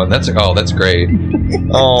great one. That's great.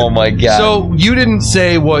 Oh my god. So you didn't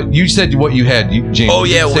say what you said. What you had, James. Oh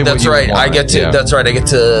You yeah, didn't say well, what that's you right. I wanted. get to. Yeah. That's right. I get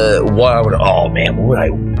to. What I would. Oh man, what would I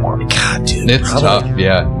want? God, dude. It's tough.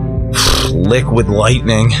 Yeah. Liquid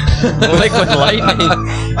lightning. Liquid lightning.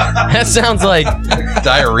 That sounds like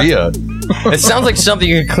Diarrhea. it sounds like something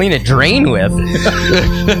you can clean a drain with,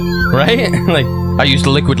 right? Like I used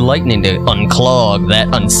liquid lightning to unclog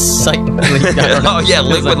that unsightly. Oh yeah,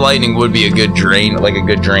 liquid lightning would be a good drain, like a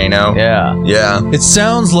good Drano. Yeah, Yeah. It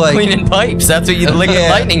sounds like cleaning pipes. That's what you liquid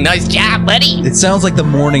Yeah. lightning. Nice job, buddy. It sounds like the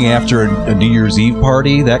morning after a New Year's Eve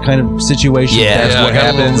party, that kind of situation. Yeah. That's Yeah, what got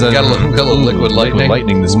a little- happens. got a little liquid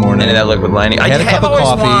lightning. this morning. And that liquid lightning. I Had a have cup of always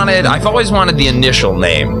coffee. wanted. I've always wanted the initial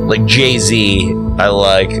name, like Jay-Z. I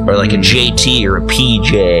like, or like a JT or a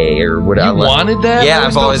PJ or whatever. You wanted that? Yeah, I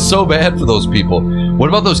I've felt always. so bad for those people. What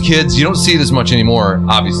about those kids? You don't see it as much anymore,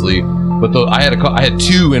 obviously. But I had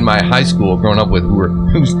two in my high school growing up with who were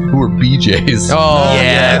BJs. Oh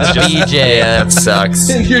Yeah, it's just, BJ. Yeah, that sucks.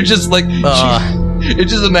 And you're just like, it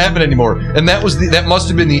just doesn't happen anymore. And that must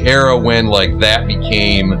have been the era when like that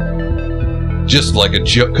became just like a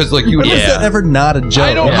joke. Because like you would. When was that ever not a joke?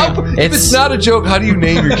 I don't. Yeah. If it's not a joke, how do you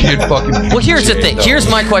name your kid fucking? Well, here's the thing. though? Here's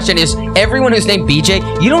my question: is everyone who's named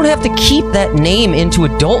BJ? You don't have to keep that name into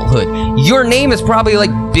adulthood. Your name is probably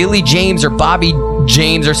like Billy James or Bobby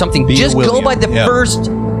James or something. Be a Just go William. by the Yeah. first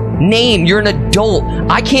name. You're an adult.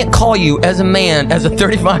 I can't call you as a man, as a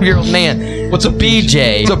 35-year-old man. What's a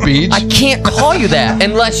BJ? What's a beach? I can't call you that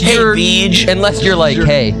unless Hey, you're Beej. unless you're like,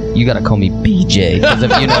 hey, you gotta call me BJ because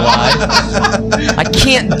of you know why. I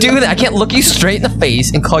can't do that. I can't look you straight in the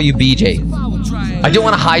face and call you BJ. I don't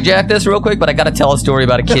want to hijack this real quick, but I gotta tell a story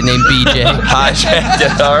about a kid named BJ. Hijacked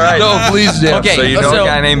it. All right. No, please do. Okay, So you know a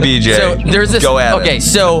guy named BJ. So there's this. Go at okay, it.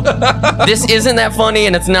 so this isn't that funny,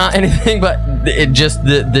 and it's not anything, but it just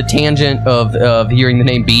the tangent of hearing the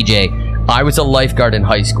name BJ. I was a lifeguard in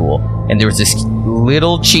high school, and there was this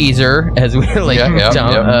little cheeser, as we were like,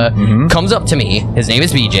 comes up to me. His name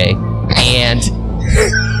is BJ, and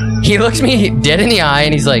he looks me dead in the eye,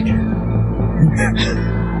 and he's like,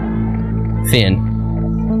 Finn,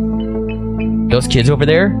 those kids over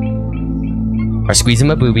there are squeezing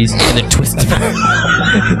my boobies and they're twisting.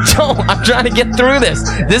 Don't. I'm trying to get through this.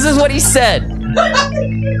 This is what he said.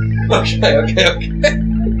 Okay.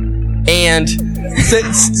 And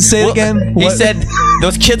Say it again. he What? said,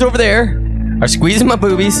 those kids over there are squeezing my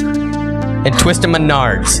boobies and twisting my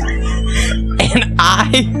nards. And I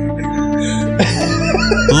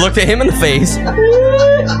looked at him in the face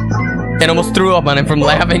and almost threw up on him from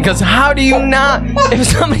laughing, because how do you not, if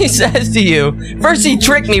somebody says to you, first he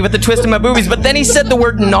tricked me with the twist of my boobies, but then he said the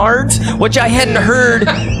word nards, which I hadn't heard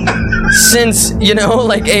since, you know,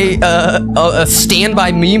 like a Stand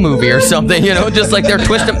By Me movie or something, you know, just like they're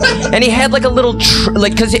twisting, and he had like a little,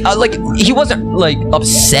 because he wasn't like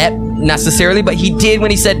upset necessarily, but he did when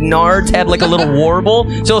he said nards, had like a little warble,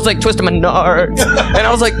 so it's like twist my nards, and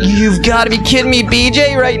I was like, you've got to be kidding me,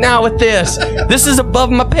 BJ, right now with this is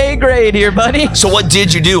above my pay grade here, buddy. So what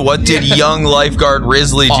did you do? What did young lifeguard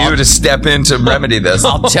Risley do to step in to remedy this?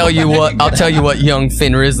 I'll tell you what young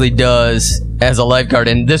Finn Risley does as a lifeguard,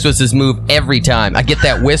 and this was his move every time. I get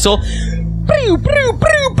that whistle.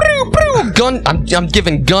 Gun. I'm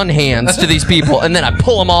giving gun hands to these people, and then I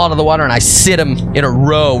pull them all out of the water and I sit them in a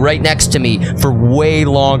row right next to me for way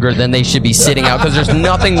longer than they should be sitting out, because there's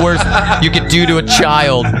nothing worse you could do to a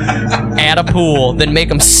child at a pool than make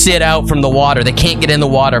them sit out from the water. They can't get in the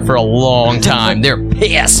water for a long time. They're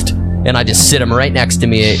pissed. And I just sit them right next to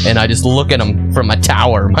me, and I just look at them from my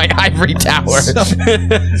tower, my ivory tower.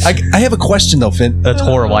 I have a question though, Finn. That's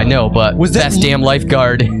horrible, I know, but Was that- best damn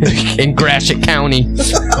lifeguard in Gratiot County.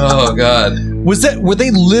 Oh God. Were they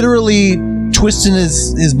literally twisting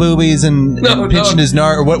his boobies and pinching his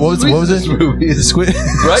nard? Or what was it? Boobies.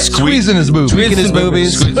 Right? Squeezing his boobies. Tweaking his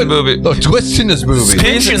boobies. Squeeze the booby. Oh, twisting his boobies.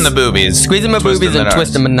 Pinching the boobies. Squeezing my Twisting boobies and the nards.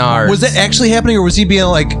 twisting my nards. Was that actually happening, or was he being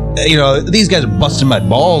like, you know, these guys are busting my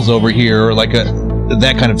balls over here, or like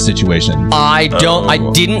that kind of situation? I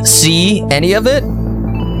didn't see any of it.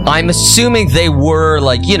 I'm assuming they were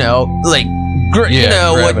like, you know, like, you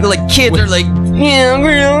know, grabbing. like kids are like,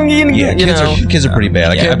 you know. Kids are pretty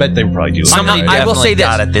bad. I bet they probably do. Somebody I will definitely say this.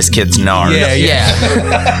 got at this kid's nard. Yeah.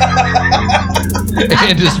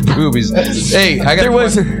 And his boobies. Hey, I got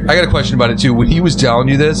a question about it too. When he was telling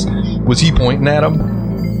you this, was he pointing at him?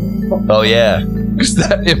 Oh yeah. Is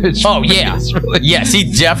that image? Oh yeah. Yes,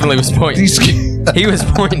 he definitely was pointing. He was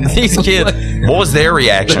pointing at these kids. What was their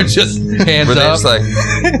reaction? Just hands Were they up. just like,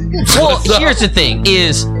 Well, here's the thing: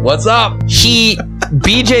 is What's up?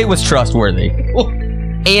 BJ was trustworthy,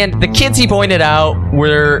 and the kids he pointed out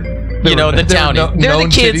were, you know, the townies. They're the known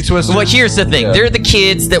titty kids. twisters? Well, here's the thing: they're the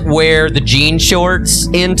kids that wear the jean shorts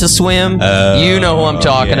in to swim. You know who I'm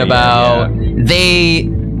talking about.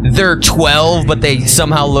 They're 12, but they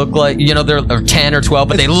somehow look like, you know, they're 10 or 12,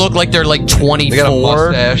 but they look like they're like 24. They got a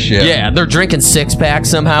mustache, yeah. They're drinking six packs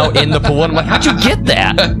somehow in the pool. And I'm like, how'd you get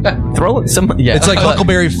that? Throw it some. Yeah, It's like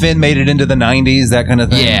Huckleberry Finn made it into the 90s, that kind of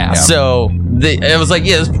thing. Yeah, so it was like,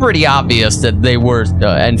 it's pretty obvious that they were,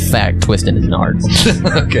 in fact, twisting his nards.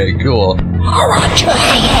 Okay, cool.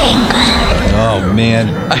 Oh man,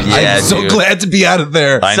 Yeah, I'm so dude. glad to be out of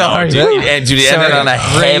there. I know, Sorry. dude. And dude, he ended on a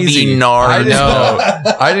heavy nard.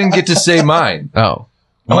 I didn't get to say mine. Oh.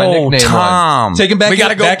 My nickname was. Tom. Take him back. We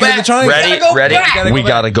gotta go back into the back. triangle. Ready? We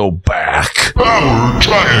gotta go back. Power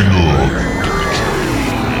Triangle.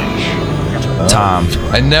 Tom.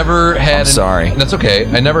 I never had. I'm sorry. That's okay.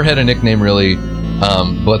 I never had a nickname really,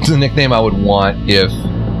 but the nickname I would want if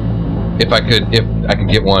I could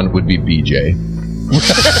get one would be BJ.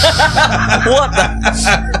 What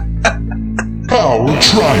the? Power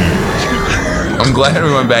Triangle. I'm glad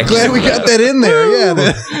we went back. Glad we got that in there.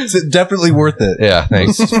 Yeah, it's definitely worth it. Yeah,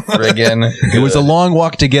 thanks. Friggin'. It was a long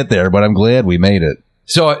walk to get there, but I'm glad we made it.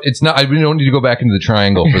 So it's not. We don't need to go back into the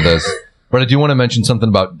triangle for this. But I do want to mention something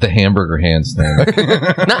about the hamburger hands thing.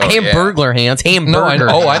 Not hamburglar hands, No, hamburger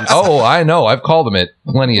hands. I know. I've called them it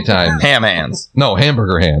plenty of times. Ham hands. No,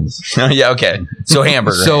 hamburger hands. Yeah, okay. So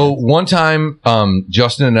hamburger. So one time,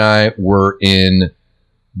 Justin and I were in.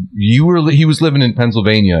 He was living in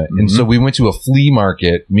Pennsylvania, and so we went to a flea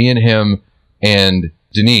market. Me and him and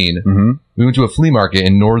Deneen. We went to a flea market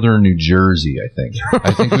in northern New Jersey. I think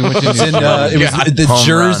we went to It was the Home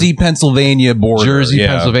Jersey, Pennsylvania border. Jersey, Yeah.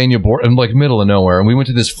 Pennsylvania border, and like middle of nowhere. And we went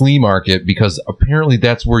to this flea market because apparently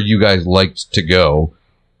that's where you guys liked to go.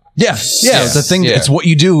 Yeah, it's the thing. Yeah. It's what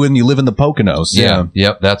you do when you live in the Poconos. Yeah.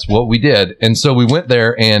 Yep, that's what we did. And so we went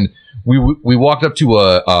there and we walked up to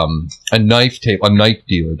a knife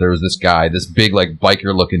dealer. There was this guy, this big like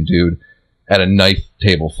biker looking dude at a knife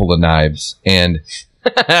table full of knives, and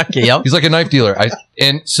Okay, yep. he's like a knife dealer.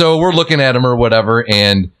 And so we're looking at him or whatever,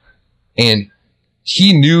 and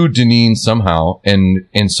he knew Deneen somehow, and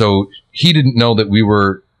so he didn't know that we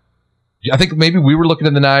were. I think maybe we were looking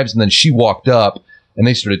at the knives, and then she walked up, and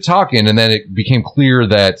they started talking, and then it became clear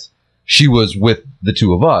that she was with the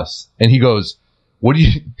two of us. And he goes, "What do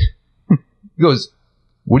you?" He goes,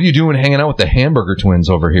 "What are you doing hanging out with the hamburger twins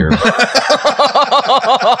over here?"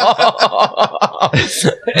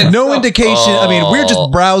 No indication. I mean, we're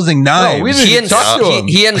just browsing knives. No, we didn't He even hadn't, talk to him.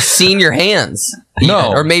 he hadn't seen your hands. No.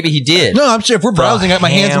 even, or maybe he did. No, I'm sure if we're browsing, I have my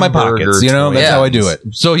hands in my hamburger pockets. You know, that's twins. how I do it.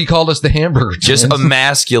 So he called us the hamburger Just twins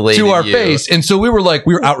emasculated to our you. face, and so we were like,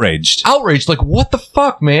 We were outraged. like, what the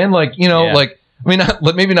fuck, man? Like, you know, Yeah. like, I mean,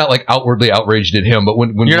 maybe not like outwardly outraged at him, but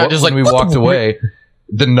when You're not just when like, we walked away,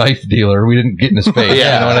 the knife dealer, we didn't get in his face.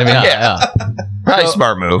 Yeah. You know what I mean? Yeah. Probably So-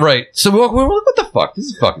 smart move. Right. So we're like, what the fuck? This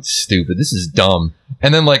is fucking stupid. This is dumb.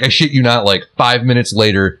 And then, like, I shit you not, like 5 minutes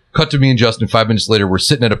later, cut to me and Justin. 5 minutes later, we're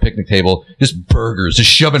sitting at a picnic table, just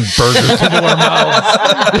shoving burgers into our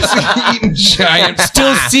mouths, just eating giant,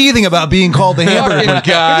 Still seething about being called the hamburger fucking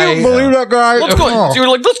guy. Can you believe that guy? Let's go. You were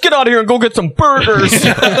like, let's get out of here and go get some burgers.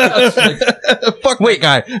 Fuck wait,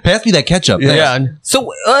 guy. Pass me that ketchup. Thanks. Yeah.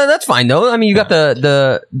 So that's fine though. I mean, you got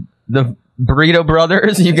the Burrito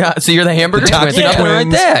Brothers. You got so you're the hamburger The twins. Toxic Nothing right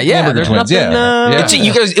Twins. there. Yeah. Hamburger There's Twins, nothing. yeah. Yeah. It's,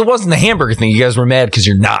 you guys, it wasn't the hamburger thing. You guys were mad because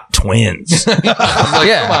you're not twins. Yeah.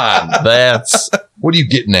 Come on. That's What are you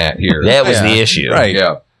getting at here? that was Yeah. the issue, Right.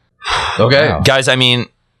 Yeah. Okay. Wow. guys? I mean,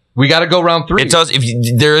 We got to go round 3. it does. If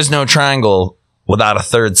you, there is no triangle without a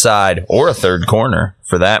third side or a third corner,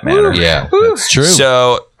 for that matter. Yeah. That's true.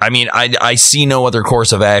 So, I mean, I see no other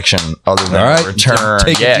course of action other than All right. return.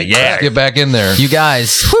 Take a Yeah, deep yeah. Get back in there. You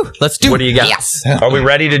guys, let's do. What do you got? Yes. Are we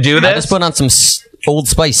ready to do I this? just put on some Old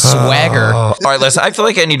Spice swagger. All right, listen. I feel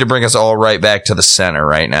like I need to bring us all right back to the center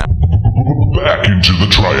right now. Back into the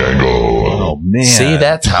triangle. oh man. See,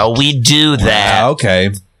 that's how we do that. Okay.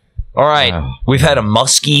 All right, we've had a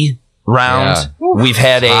musky round. Yeah. We've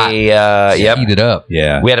had a yep. Eat it up.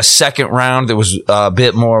 Yeah. We had a second round that was a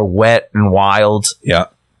bit more wet and wild. Yeah.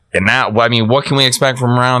 And now, I mean, what can we expect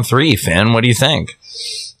from round 3, Finn? What do you think?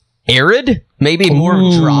 Arid, maybe more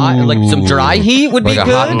dry, like some dry heat would Like be a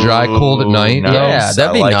good. hot and dry, cold at night. Nice. Yeah, that'd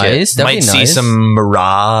I be like nice. It. That'd Might be see nice. some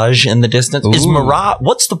mirage in the distance. Is Ooh. mirage?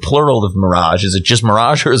 What's the plural of mirage? Is it just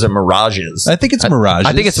mirage or is it mirages? I think it's Mirage.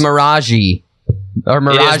 I think it's Mirage. Or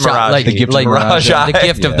Mirage, Mirage. like The gift of like Mirage the Eye.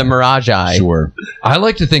 gift of the Mirage Eye. Sure. I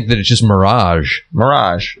like to think that it's just Mirage.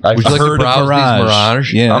 Mirage. Would you like to Heard of browse these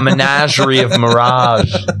Mirage? Yeah. A menagerie of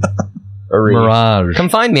mirage. Mirage. Come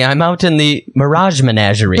find me. I'm out in the Mirage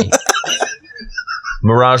Menagerie.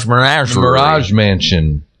 Mirage menagerie. Mirage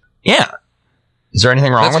Mansion. Yeah. Is there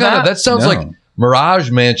anything wrong That's with kind of that? that sounds No. like Mirage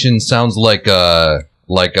Mansion sounds like a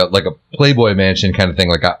Playboy Mansion kind of thing,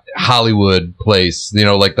 like a Hollywood place, you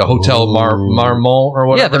know, like the Hotel Marmont or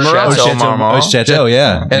whatever. Yeah, the Mirage. Chateau Chateau, Marmont. Chateau,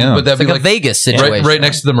 yeah. And yeah. but that'd It's be like a like Vegas situation. right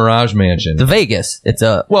next to the Mirage Mansion. The Vegas. It's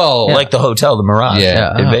a Well, Like the hotel, the Mirage.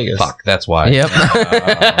 yeah, In Vegas. Fuck, that's why. yep.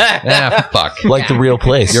 Fuck. Like the real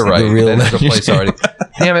place. You're right. The real That's the place already.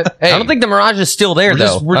 Damn it. Hey, I don't think the Mirage is still there We're though.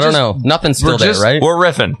 just- we're I don't just- know. Nothing's still we're there, just- right? We're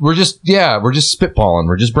riffing. we're just spitballing.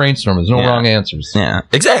 We're just brainstorming. There's no Yeah. wrong answers. Yeah,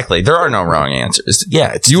 exactly. There are no wrong answers.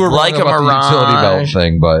 Yeah, it's You were like wrong a about mirage. the utility belt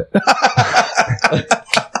thing, but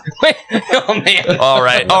Wait, oh man. All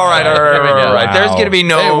right. There's gonna be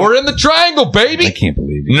no. hey, we're in the triangle, baby. I can't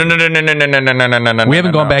believe it. no. We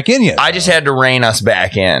haven't gone back in yet. I just had to rein us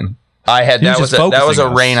back in. I had He was that was just that was a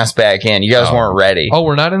focusing us. rein us back in. You guys weren't ready. Oh,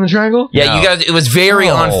 we're not in the triangle? Yeah, you guys. It was very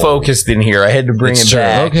Oh. unfocused in here. I had to bring It's it true.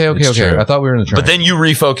 back. Okay. It's true. I thought we were in the triangle. But then you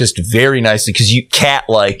refocused very nicely because you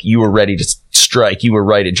you were ready to strike. You were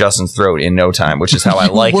right at Justin's throat in no time, which is how I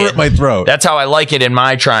like We're it. at my throat. That's how I like it in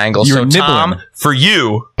my triangle. You So were nibbling. Tom, for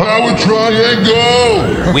you, Power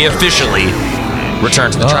triangle. we officially return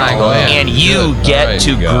to the triangle, man. and you Good. get All right, to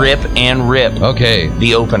you got it. grip and rip okay.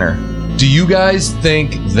 the opener. Do you guys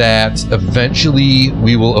think that eventually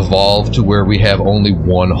we will evolve to where we have only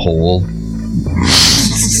one hole?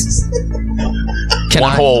 Can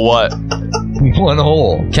One I, hole, what? One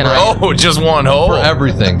hole. Can I? Oh, just one hole. For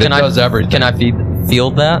everything. That Can I- does everything. Can I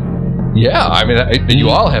field that? Yeah, I mean, you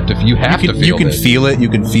all have to. You have to feel you can it. feel it. You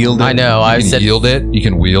can feel it. I know. You I can said yield it. You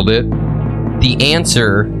can wield it. the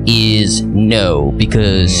answer is no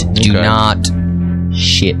because do okay. not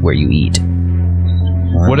shit where you eat.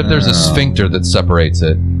 What if there's a sphincter that separates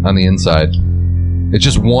it on the inside? It's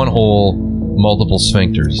just one hole, multiple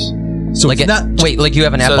sphincters. So like it's not. wait, like you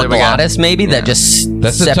have an So there we go. epiglottis maybe that just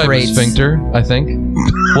That's the type of separates. sphincter, I think.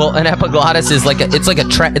 Well, an epiglottis is like it's like a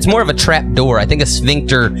trap. It's more of a trap door. I think a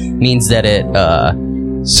sphincter means that it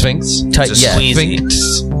Sphinx. tight. It's a Yeah, squeeze.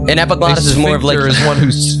 Sphinx. an epiglottis is more of like Sphincter is one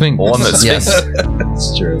who's sphinx. One that's yes.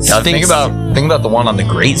 That's true. Now think Sphinx. about the one on the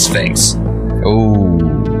Great Sphinx. Oh,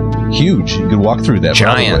 huge. You could walk through that.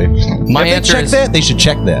 Giant. Probably. My Have they answer checked is that? They should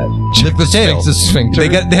check that. Lift the tail. Sphinx's sphincter.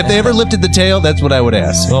 Have they ever lifted the tail? That's what I would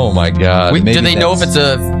ask. Oh my god. Maybe do they know if that's-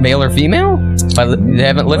 it's a male or female? They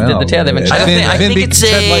haven't lifted the tail. They haven't.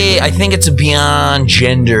 I think it's a beyond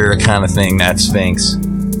gender kind of thing. That Sphinx.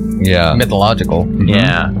 Yeah. Mythological.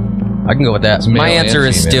 Yeah. I can go with that. male My answer and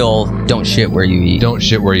is female. still don't shit where you eat. Don't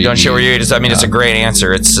shit where you Don't eat. shit where you eat. It's a great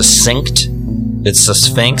answer. It's succinct. It's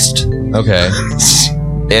susphinxed. Okay.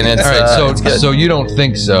 And it's All right. it's good. So you don't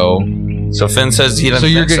think so? So Finn says he doesn't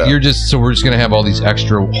So you're think you're just we're just gonna have all these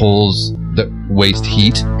extra holes that waste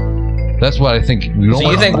heat. That's what I think. We don't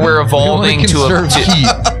So you think we're evolving to a heat?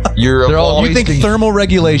 You're They're all- You think wasting- thermal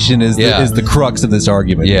regulation is Yeah. the crux of this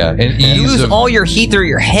argument? Yeah, and You ease lose of, all your heat through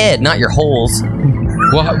your head, not your holes.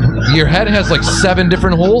 well, your head has like 7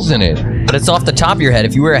 different holes in it. But it's off the top of your head.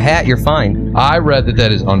 If you wear a hat, you're fine. I read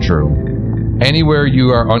that is untrue. Anywhere you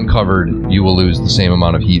are uncovered, you will lose the same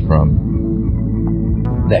amount of heat from.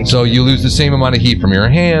 So you lose the same amount of heat from your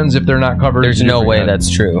hands if they're not covered. There's as no your way head. that's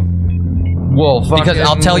true. Well, Because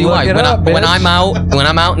I'll tell you why. When I'm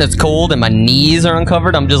out and it's cold and my knees are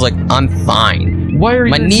uncovered, I'm just like, I'm fine. Why are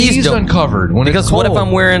my your knees knees don't- uncovered? When Because it's what if cold?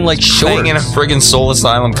 I'm wearing like staying in a shorts? friggin' Soul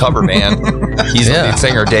Asylum cover band. He's the lead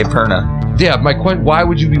singer, Dave Perna. Yeah, my question: why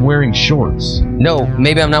would you be wearing shorts? No,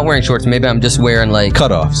 maybe I'm not wearing shorts. Maybe I'm just wearing like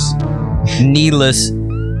Cutoffs. kneeless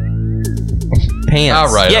pants.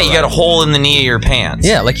 All right. Yeah, all you right. got a hole in the knee of your pants.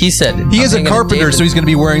 Yeah, like he said. He is a carpenter, so he's going to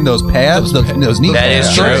be wearing those pads, those knee That is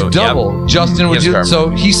pads. true. So it's double. Justin, would Yes, you? Carmen. So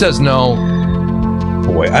he says no.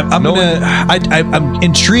 Boy, I'm No gonna. I'm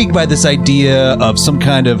intrigued by this idea of some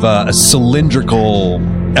kind of a cylindrical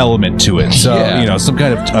element to it. So Yeah. some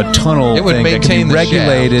kind of a tunnel It would thing that maintain can be the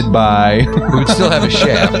regulated by. It would still have a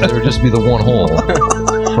shaft. There would just be the one hole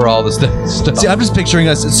for all this stuff. See, I'm just picturing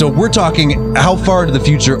us. So we're talking. How far into the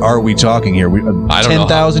future are we talking here? I don't know.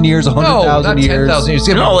 10,000 years, No, 100,000 not years. 10,000 years.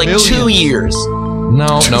 No, like Millions. 2 years. No.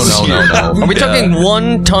 Are we talking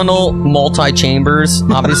one tunnel, multi-chambers,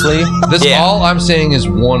 obviously? This Yeah. all I'm saying is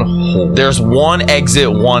one hole. There's one exit,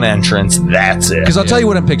 one entrance. That's it. Because I'll tell you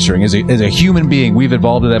what I'm picturing. As a human being, we've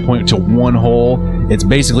evolved to that point to one hole. It's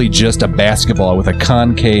basically just a basketball with a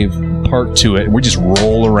concave part to it. We just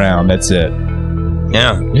roll around. That's it.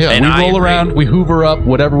 Yeah. Yeah, And We I roll agree. around, we hoover up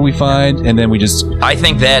whatever we find, and then we just. I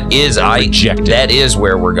think that is Reject it. that is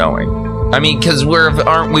where we're going. I mean, because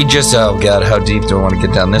aren't we just? Oh God, how deep do I want to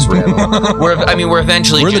get down this rabbit hole? We're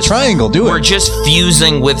eventually. We're in the just, triangle. Do We're it. just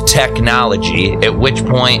fusing with technology. At which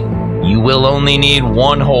point, you will only need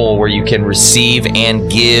one hole where you can receive and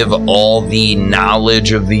give all the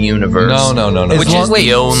knowledge of the universe. No. Which is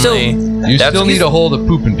the only. You that's- still need a hole to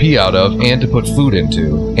poop and pee out of, and to put food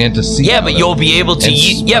into, and to see. Yeah, out but of, you'll be able to. and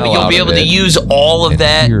Yeah, but smell you'll out be of able to it, use all of and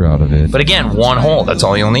that. hear out of it. But again, one hole. That's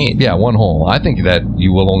all you'll need. Yeah, one hole. I think that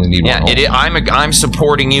you will only need Yeah, one hole. I'm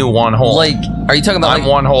supporting you one hole. Like, are you talking about I'm like,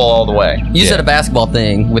 one hole all the way. you said a basketball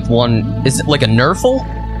thing with one, is it like a Nerfle?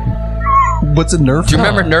 What's a Nerf? Do you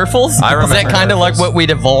remember Nerfles? I Is that remember kind of like Nerfles. what we'd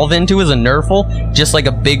evolve into as a Nerfle? Just like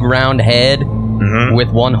a big round head with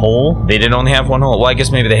one hole? They didn't only have one hole. Well, I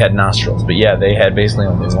guess maybe they had nostrils, but yeah, they had basically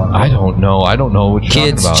only one. I don't know what you're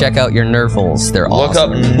Kids, talking about. check out your Nerfles. They're Look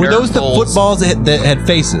awesome. up. Were those the Nerfles. footballs that had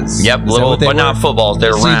faces? Yep, Is that little, what they but were? not footballs.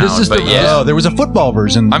 They're See, round. this is but the- yeah, Oh, there was a football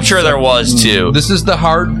version. I'm sure there was too. This is the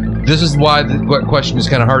hard. This is why the question is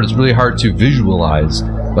kind of hard. It's really hard to visualize.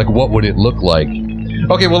 Like, what would it look like?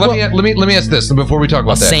 Okay, well, let me ask this before we talk A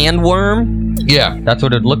about that. sandworm? Yeah. That's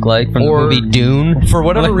what it'd look like from Or- the movie Dune. For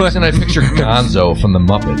whatever reason, I picture Gonzo from the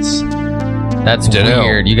Muppets. That's Dunno.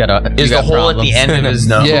 weird. You got Is the hole at the end of his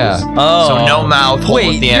nose? Yeah. Oh. So no mouth, hole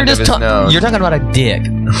Wait, at the you're end of just his nose. You're talking about a dick.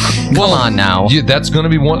 Come on now. That's going to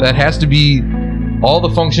be one. That has to be all the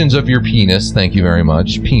functions of your penis. Thank you very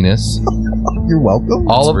much. Penis. You're welcome.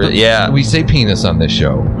 All of really- the. yeah. We say penis on this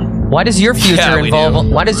show. Why does your future Yeah, we involve?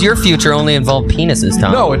 do. Why does your future only involve penises,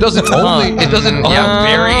 Tom? No, it doesn't only. It doesn't. Yeah,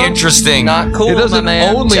 very interesting. Not cool. It doesn't my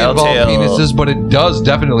man. only involve Telltale. penises, but it does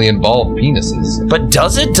definitely involve penises. But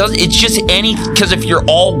does it? It's just any. Because if you're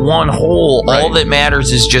all one hole, all Right. that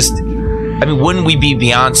matters is just. I mean, wouldn't we be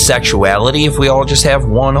beyond sexuality if we all just have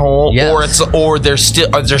one hole? Yes. Or there's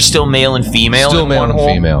still male and female. Still in male one and hole?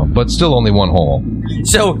 female, but still only one hole.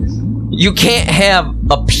 So you can't have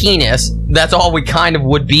a penis. That's all we kind of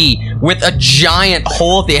would be with a giant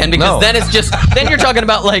hole at the end, because No. then it's just then you're talking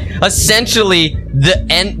about like essentially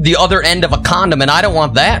the other end of a condom, and I don't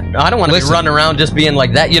want that. I don't want to be Listen. running around just being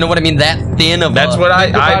like that. You know what I mean? That thin of. That's a, what I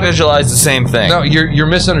about it. visualize the same thing. No, you're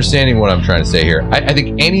misunderstanding what I'm trying to say here. I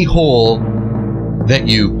think any hole that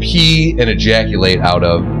you pee and ejaculate out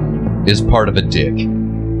of is part of a dick.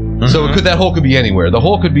 So that hole could be anywhere. The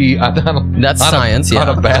hole could be That's science, on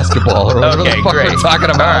a basketball or whatever Okay, the fuck great. we're talking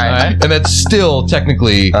about. All right. And that's still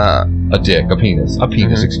technically a dick, a penis.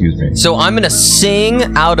 Excuse me. So I'm gonna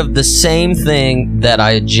sing out of the same thing that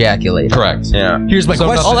I ejaculated. Correct. Yeah. Here's my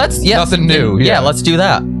question. Oh, that's Nothing new. Yeah, let's do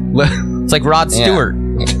that. It's like Rod Stewart.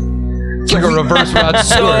 It's like a reverse Rod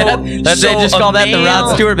Stewart. They just call that the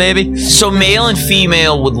Rod Stewart, baby. So male and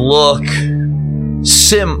female would look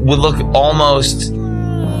almost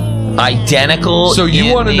identical. So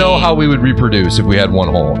you want to know how we would reproduce if we had one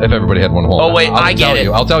hole? If everybody had one hole? Oh wait, I get it.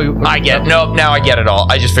 I'll tell you. I get it. No, now I get it all.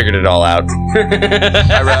 I just figured it all out.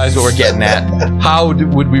 I realize what we're getting at. How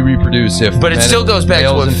would we reproduce if? But it still goes back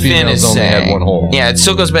to what Finn is only saying. had one hole. Yeah, it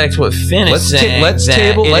still goes back to what Finn is saying. Let's that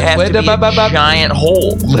table. It has to be a Let's giant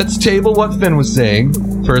hole. Let's table what Finn was saying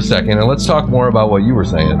for a second, and let's talk more about what you were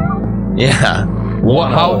saying. Yeah.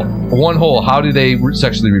 One hole. How do they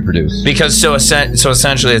sexually reproduce? Because so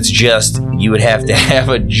essentially it's just you would have to have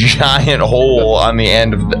a giant hole on the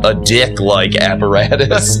end of a dick-like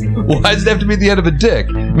apparatus. Why does it have to be the end of a dick?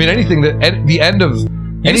 I mean, anything that at the end of.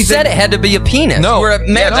 You said it had to be a penis. No. You were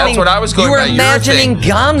imagining, that's what I was going You were by your imagining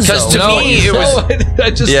thing. Gonzo. 'Cause to me, it was.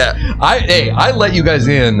 I just. Yeah. I let you guys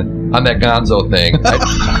in on that Gonzo thing.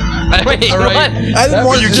 Wait, all right. what? I didn't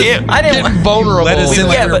want You you can't. I didn't. Getting vulnerable. let us in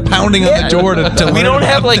like Yeah, we were but- pounding on the door to We learn don't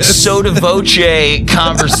have about like this. soda voce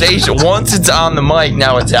conversation. Once it's on the mic,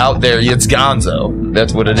 now it's out there. It's Gonzo.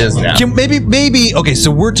 That's what it is now. Maybe. Okay,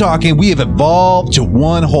 so we're talking. We have evolved to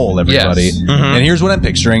one hole, everybody. Yes. And here's what I'm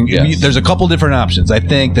picturing. Yes. There's a couple different options. I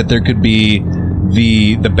think that there could be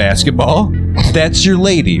the basketball. That's your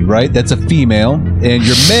lady, right? That's a female, and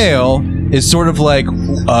your male is sort of like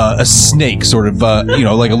a snake, sort of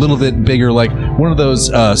like a little bit bigger, like one of those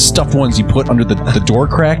stuffed ones you put under the door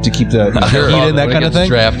crack to keep the heat in, that kind of thing.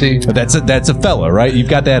 Drafty. But that's a fella, right? You've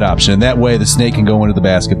got that option. And that way the snake can go into the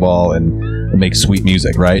basketball and make sweet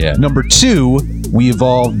music, right? Yeah. Number 2, we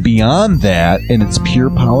evolved beyond that, and it's pure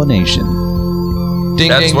pollination. Ding,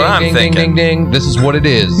 That's ding, what ding, I'm ding, thinking. ding, ding. This is what it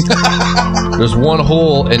is. There's one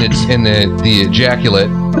hole, and it's in the ejaculate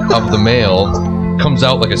of the male comes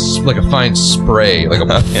out like a fine spray, like a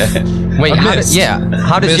Wait, how mist.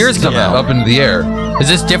 how does mist yours come out? up into the air? Is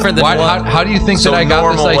this different than Why, what? how do you think So that I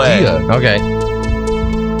got this normal way. idea? Okay.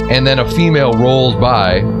 And then a female rolls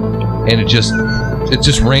by, and it just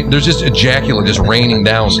rain. There's just ejaculate just raining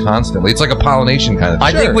down constantly. It's like a pollination kind of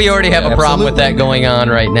thing. I think we already have a problem with that going on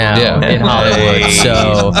right now Yeah. in Hollywood. Hey.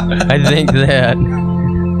 So I think that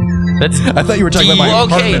that's. I thought you were talking about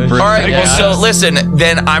my Okay, apartment. all for a right. second. Well, so listen,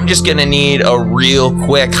 then I'm just gonna need a real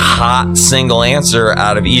quick, hot single answer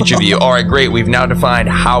out of each of you. All right, great. We've now defined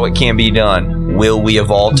how it can be done. Will we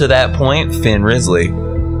evolve to that point? Finn Risley,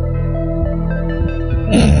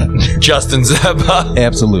 Justin Zeppa.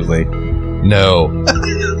 Absolutely. No.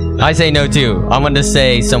 I say no too. I'm going to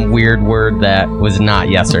say some weird word that was not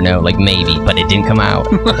yes or no, like maybe, but it didn't come out.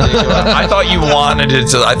 I thought you wanted it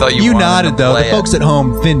to. I thought you. You wanted nodded, to though. play The it. folks at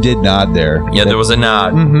home, Finn did nod there. Yeah, there was a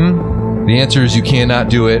nod. The answer is you cannot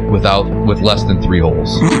do it with less than 3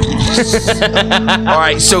 holes. All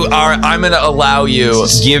right, so I'm gonna allow you.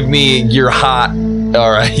 Give me your hot. All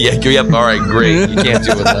right, yeah, yep. All right, great. You can't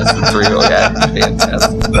do it with less than 3. Okay,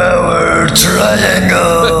 fantastic. Power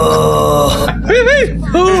triangle.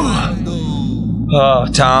 Oh,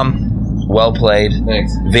 Tom, well played.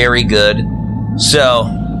 Thanks. Very good. So,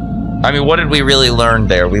 I mean, what did we really learn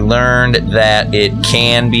there? We learned that it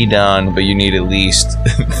can be done, but you need at least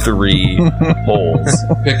 3 holes.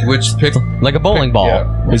 Pick. Like a bowling ball.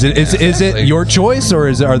 Yeah. Is it your choice, or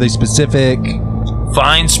are they specific?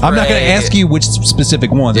 Fine spray. I'm not going to ask you which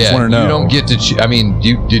specific ones. I just Yeah, want to know. you don't get to. I mean,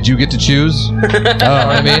 did you get to choose? Oh,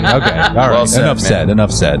 I mean, okay. All right. Well said, Enough man. said.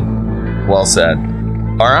 Enough said. Well said.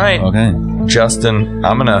 All right. Okay. Justin,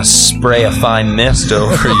 I'm gonna spray a fine mist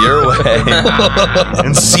over your way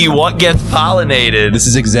and see what gets pollinated. This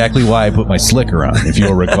is exactly why I put my slicker on, if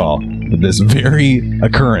you'll recall, with this very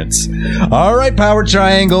occurrence. All right, Power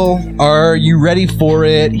Triangle, are you ready for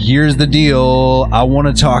it? Here's the deal. I want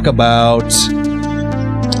to talk about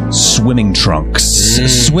swimming trunks.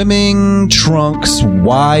 Swimming trunks.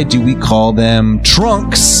 Why do we call them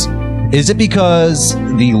trunks? Is it because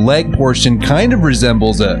the leg portion kind of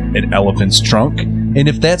resembles an elephant's trunk? And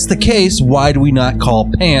if that's the case, why do we not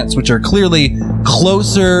call pants, which are clearly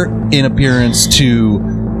closer in appearance to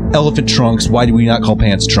elephant trunks, why do we not call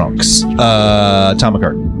pants trunks? Tom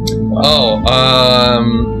McCartan. Oh,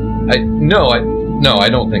 I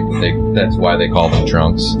don't think that's why they call them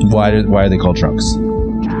trunks. Why are they called trunks?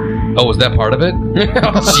 Oh, was that part of it?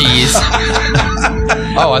 Jeez.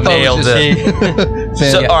 Oh, I thought Nailed it was just,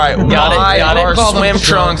 Finn. So, all right, Got it, why got it. are Call them swim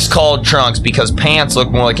trunks called trunks? Because pants look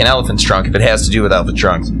more like an elephant's trunk if it has to do with elephant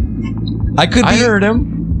trunks. I could be. I heard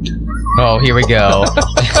him. Oh, here we go.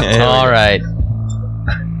 All right.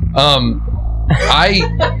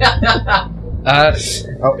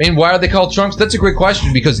 And why are they called trunks? That's a great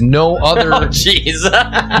question because no other, Jeez.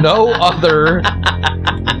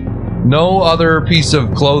 no other piece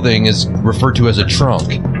of clothing is referred to as a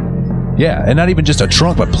trunk. Yeah, and not even just a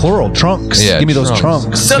trunk, but plural trunks. Yeah, Give me those trunks.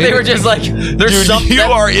 trunks. So they were just like, there's Dude, something. you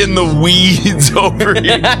are in the weeds over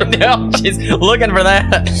here. I know. She's looking for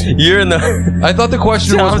that. You're in the. I thought the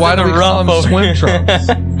question was Sounds why in do the we call rough them over swim here.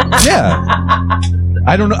 trunks? Yeah.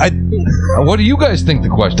 I don't know. What do you guys think the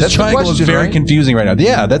question? The That's the triangle question, is very right? confusing right now.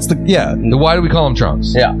 Yeah, that's the Why do we call them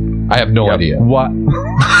trunks? Yeah. I have no idea. What?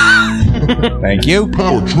 Thank you.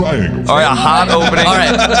 Power triangle. All right, a hot opening. All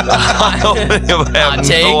right. A hot opening. I have Hot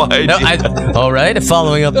take. no idea. All right.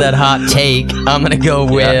 Following up that hot take, I'm gonna go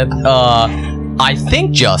with. I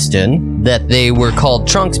think, Justin, that they were called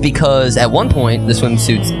trunks because at one point the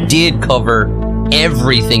swimsuits did cover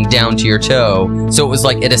everything down to your toe. So it was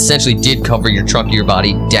like it essentially did cover your trunk of your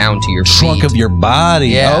body down to your Trunk feet. of your body.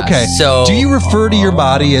 Yeah, Okay. so- do you refer to your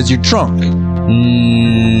body as your trunk?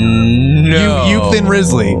 No. You Thin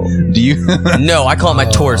Risley. Do you? No, I call it my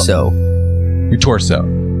torso. Your torso.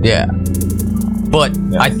 Yeah. But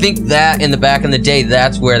I think that in the back in the day,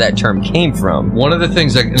 that's where that term came from. One of the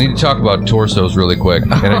things I need to talk about torsos really quick,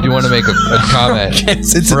 and I do want to make a comment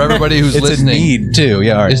for everybody who's It's listening. a need too.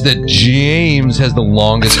 Yeah. All right. Is that James has the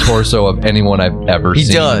longest torso of anyone I've ever He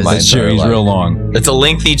seen. does. In my That's true. entire He's life. real long. It's a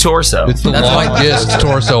lengthy torso. It's the That's why- longest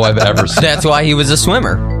torso I've ever seen. That's why he was a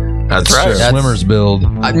swimmer. That's right. That's- Swimmer's build.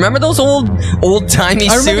 I remember those old timey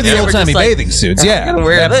suits. I remember the that were old timey just like, bathing suits. Yeah, I'm gonna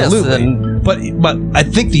wear this, absolutely. and- But I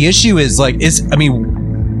think the issue is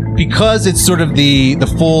because it's sort of the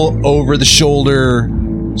full over the shoulder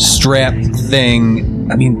strap thing.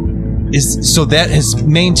 I mean, so that has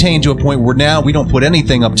maintained to a point where now we don't put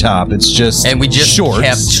anything up top. It's just And we just shorts.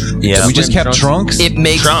 kept Yeah. we just swim kept trunks. It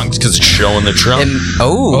makes Trunks, because it's showing the trunk.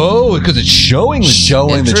 Oh, because it's showing the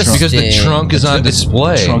Showing the trunk. because the trunk is on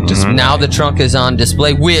display. Trunk display. Now the trunk is on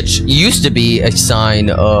display, which used to be a sign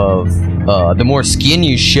of the more skin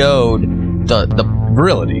you showed, the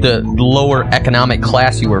Virility. the lower economic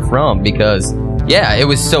class you were from. Because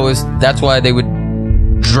that's why they would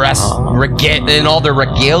dress in all their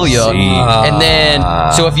regalia, and then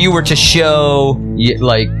so if you were to show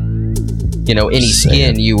any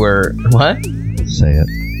skin, you were what? Say it.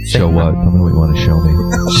 Show what? Tell me what you want to show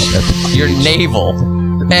me. Your navel,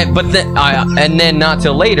 and then not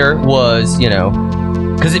till later was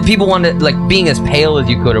because people wanted being as pale as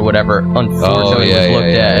you could or whatever. Unfortunately, was looked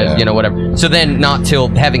at as whatever. So then, not till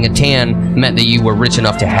having a tan meant that you were rich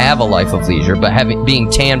enough to have a life of leisure, but being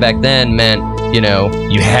tan back then meant you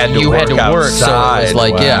had to work outside. So it was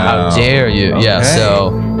like, yeah, how dare you? Yeah, Okay.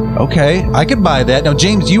 so Okay, I could buy that. Now,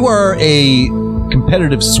 James, you are a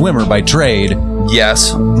competitive swimmer by trade.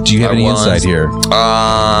 Yes. Do you have any insight here?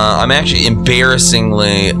 I'm actually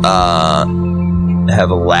embarrassingly have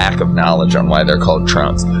a lack of knowledge on why they're called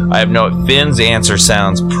trunks. I have no. Finn's answer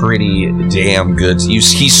sounds pretty damn good. He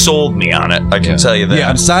sold me on it. I can tell you that. Yeah,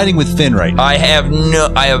 I'm siding with Finn right now. I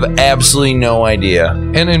have absolutely no idea.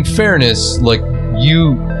 And in fairness,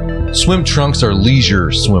 swim trunks are leisure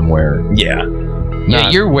swimwear. Yeah.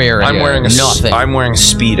 you're wearing I'm wearing nothing. I'm wearing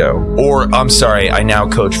Speedo. Or I'm sorry, I now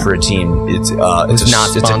coach for a team. It's not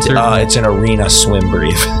sponsored? It's an arena swim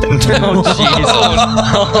brief.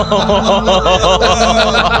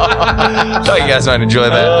 Thought you guys might enjoy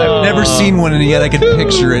that. I've never seen one, and yet I can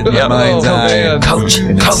picture it in my mind's eye. man. Coach,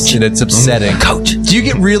 And it's upsetting. coach, Do you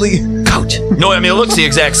get really? coach. No, I mean it looks the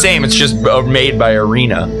exact same. It's just made by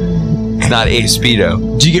Arena. It's not a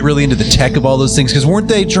Speedo. Do you get really into the tech of all those things? Because weren't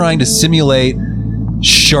they trying to simulate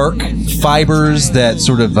shark fibers that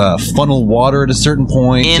sort of funnel water at a certain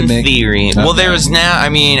point? In to make theory. Well, there's now. I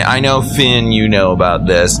mean, I know Finn. You know about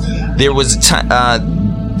this. There was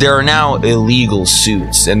there are now illegal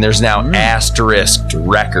suits, and there's now asterisked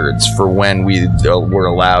records for when we were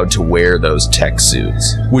allowed to wear those tech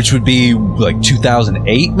suits. which would be like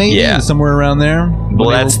 2008, maybe. Yeah. Somewhere around there. Well,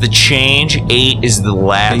 that's the change. 8 is the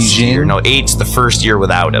last Beijing? year. No, 8's the first year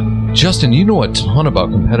without him. Justin, you know a ton about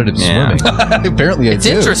competitive Yeah. swimming. Apparently, I it's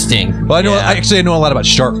do. interesting. Well, I know. Yeah. I know a lot about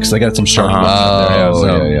sharks. I got some shark. Uh-huh. books up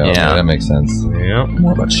there, so- yeah. Yeah. That makes sense.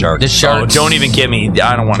 More about sharks. The Oh, sharks. don't even get me.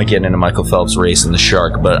 I don't want to get into Michael Phelps racing the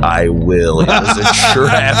shark, but I will. It was a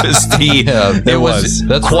travesty. Yeah, it was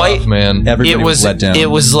That's quite. rough, man. Everybody was let down. It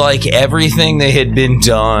was like everything they had been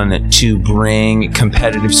done to bring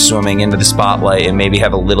competitive swimming into the spotlight and maybe maybe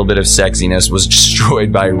have a little bit of sexiness was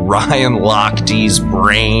destroyed by Ryan Lochte's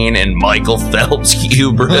brain and Michael Phelps'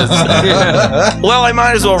 hubris. Well, I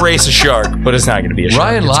might as well race a shark, but it's not going to be a shark.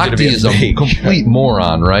 Ryan It's gonna Lochte be is a big complete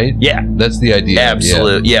moron, right? Yeah. That's the idea.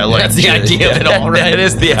 Absolute. Yeah, like That's the idea of it all, right? That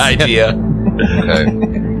is the idea. Yeah.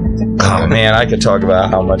 Okay. Oh man, I could talk about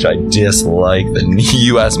how much I dislike the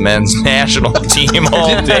U.S. men's national team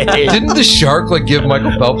all day. Didn't the shark like give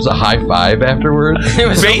Michael Phelps a high five afterwards? It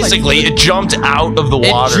was Basically, it jumped out of the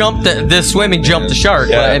it water. jumped the swimming jumped the shark.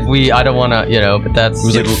 Yeah. But I don't want to, but that's. It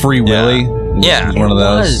was like Free Willy. Yeah. It was one of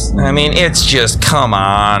those. I mean, it's just, come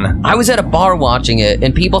on. I was at a bar watching it,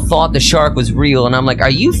 and people thought the shark was real, and I'm like, "Are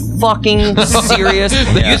you fucking serious?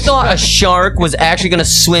 You thought a shark was actually going to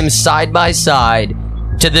swim side by side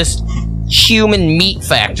to this human meat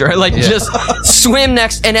factor, like just swim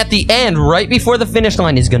next, and at the end, right before the finish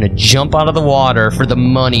line, is going to jump out of the water for the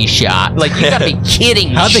money shot? Like, you got to be kidding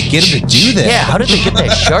me! How'd they get him to do that? Yeah, how did they get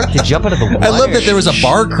that shark to jump out of the water? I love that there was a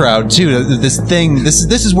bar crowd too. This thing. This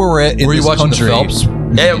is where we're at in Were you this watching country. the Phelps?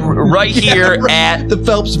 Right here at the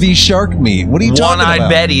Phelps v Shark meet. What are you talking One-Eyed about?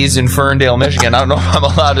 Betty's in Ferndale, Michigan. I don't know if I'm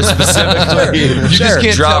allowed to specifically You just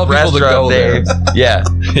can't drop tell people to go restaurant there. names.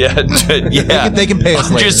 Yeah. They can pay us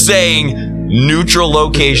I'm later. just saying, neutral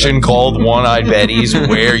location called One-Eyed Betty's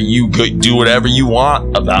where you could do whatever you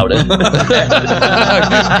want about it.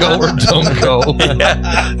 Go or don't go.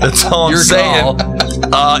 Yeah, that's all I'm Your saying.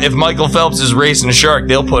 If Michael Phelps is racing a shark,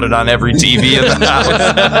 they'll put it on every TV in the house.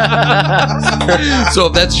 So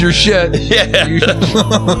if that's your shit,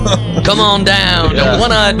 Come on down to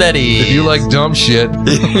One-Eyed Betty. if you like dumb shit,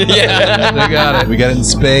 yeah. they got it. We got it in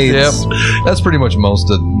spades. Yep, that's pretty much most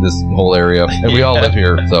of this whole area, and we all live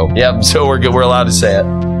here. So Yep, so we're good. We're allowed to say it.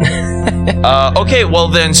 Okay, well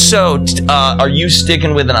then, are you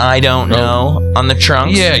sticking with an I don't know on the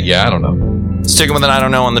trunks? yeah, I don't know. Sticking with an I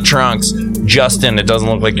don't know on the trunks. Justin, it doesn't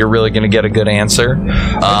look like you're really going to get a good answer.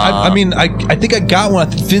 I mean, I think I got one.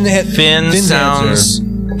 Finn Finn's sounds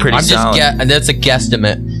pretty I'm just solid. that's a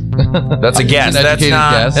guesstimate. That's a guess. An That's educated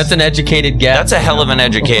not. guess. That's an educated guess. That's a hell of an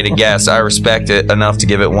educated guess. I respect it enough to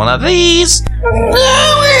give it one of these.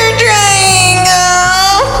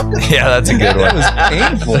 Yeah, that's a good one.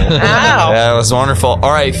 painful. That was wonderful.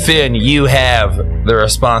 All right, Finn, you have the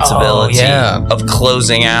responsibility of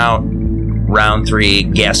closing out round 3,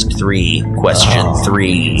 guest 3, question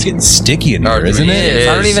 3. It's getting sticky in here, isn't It it? is.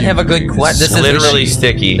 I don't even have a good question. This Literally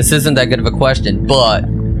sticky. This isn't that good of a question, but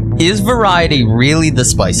is variety really the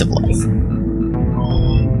spice of life?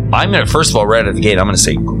 I'm gonna first of all, right at the gate, I'm gonna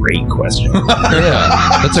say great question.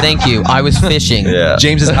 Yeah, Thank you. I was fishing. Yeah.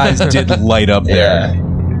 James's eyes did light up there.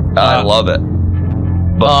 I love it.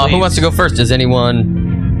 But Who wants to go first? Does anyone?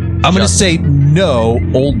 I'm going to say no.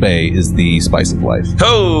 Old Bay is the spice of life.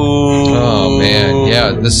 Oh man,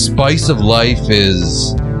 yeah. The spice of life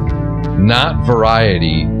is not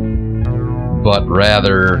variety, but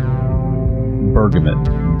rather Bergamot.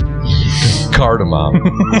 cardamom.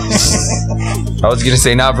 I was gonna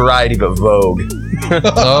say not variety, but Vogue.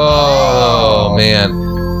 Oh man.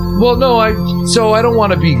 Well, no, I don't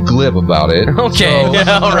want to be glib about it. Okay. So-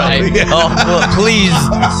 Yeah, all right. Oh, well, please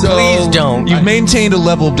don't. You've maintained a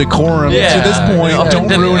level of decorum Yeah. to this point. Up Don't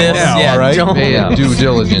into ruin it this, now, yeah, all right? don't. Pay due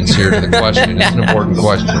diligence here to the question. It's an important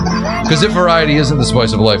question. Because if variety isn't the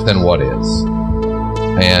spice of life, then what is?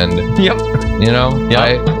 And Yep.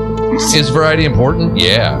 is variety important?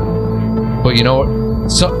 Yeah. But you know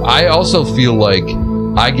what? So I also feel like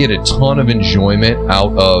I get a ton of enjoyment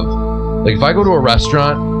out of, like, if I go to a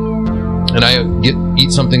restaurant and I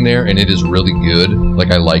eat something there and it is really good,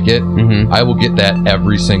 like I like it, I will get that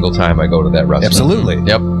every single time I go to that restaurant. Absolutely.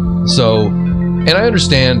 Yep. So, and I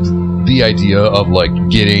understand the idea of like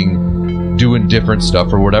doing different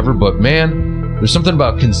stuff or whatever, but man, there's something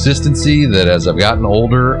about consistency that as I've gotten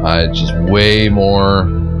older, it's just way more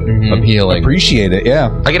appealing. Appreciate it, yeah.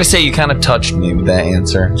 I gotta say, you kind of touched me with that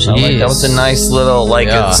answer. I like, that was a nice little, like,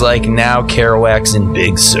 Yeah. it's like now Kerouac's in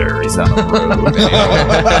Big Sur. He's on the road.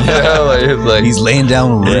 It's like, He's laying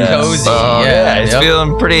down rest. Cozy. yeah, he's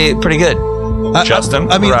feeling pretty good.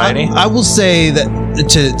 Justin, I mean, variety. I will say that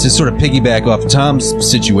to sort of piggyback off Tom's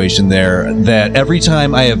situation there, that every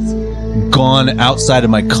time I have gone outside of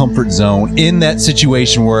my comfort zone in that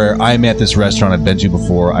situation where I'm at this restaurant I've been to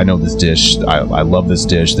before, I know this dish, I love this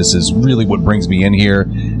dish, this is really what brings me in here.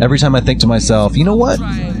 Every time I think to myself, you know what?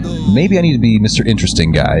 Maybe I need to be Mr.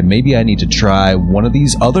 Interesting Guy. Maybe I need to try one of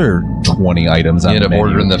these other 20 items on You the end up menu.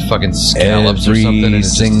 ordering the fucking scallops or something. And Every it's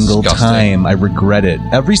just single disgusting. time. I regret it.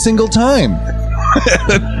 Every single time.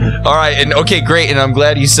 All right, and okay, great, and I'm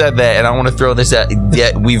glad you said that, and I want to throw this out.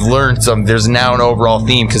 Yeah, we've learned some. There's now an overall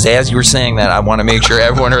theme, because as you were saying that, I want to make sure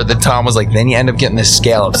everyone heard that Tom was like, then you end up getting the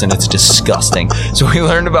scallops, and it's disgusting. So we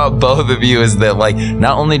learned about both of you is that, like,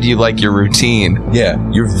 not only do you like your routine,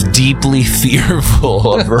 you're deeply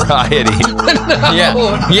fearful of variety.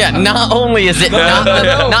 Yeah. Not only is it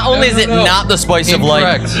not the spice of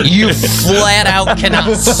life, you flat out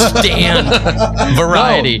cannot stand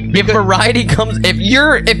variety. If variety comes, if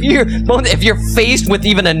you're faced with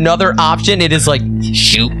even another option, it is like,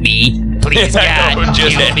 shoot me, please, God,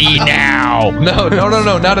 shoot me now. No,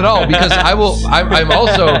 not at all. Because I'm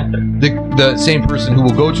also the same person who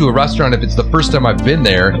will go to a restaurant if it's the first time I've been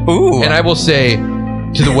there, and I will say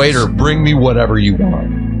to the waiter, "Bring me whatever you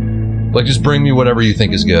want. Like, just bring me whatever you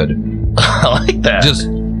think is good." I like that. Just,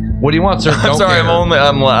 what do you want, sir? I'm sorry, I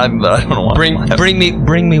don't want Bring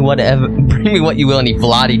me whatever. Bring me what you will, and he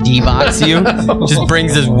Vladi D-box you. Just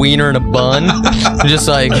brings his wiener in a bun. Just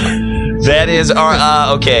like. That is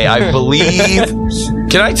our okay. I believe.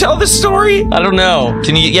 Can I tell the story? I don't know.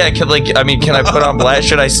 Can you? Yeah. Can I put on blast?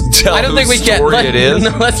 Should I tell? I don't think we can. Story it is.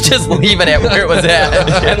 No, let's just leave it at where it was at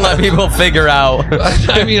and let people figure out.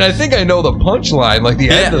 I mean, I think I know the punchline, like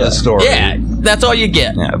the end of the story. Yeah, that's all you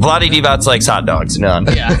get. Yeah, Vladi Divac likes hot dogs. None.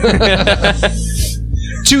 Yeah.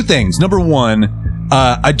 Two things. Number one,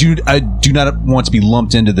 I do not want to be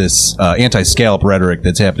lumped into this anti-scallop rhetoric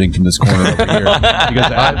that's happening from this corner over here,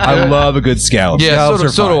 because I love a good scallop. Yeah,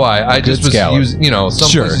 Scallops so are do fine. I. I just was using, some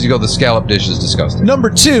places you go, the scallop dish is disgusting. Number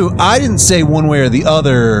two, I didn't say one way or the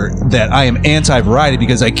other that I am anti-variety,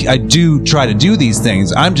 because I do try to do these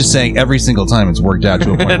things. I'm just saying every single time it's worked out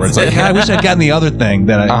to a point where it's like, I wish I'd gotten the other thing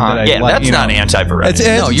that I yeah, like, that's not anti-variety.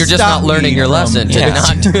 No, you're just not learning your lesson to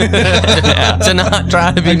not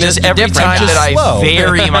try to be just every time that I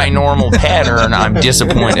vary my normal pattern, I'm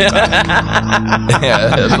disappointed.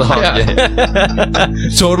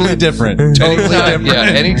 Totally different.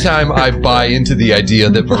 Anytime I buy into the idea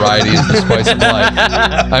that variety is the spice of life,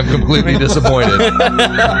 I'm completely disappointed.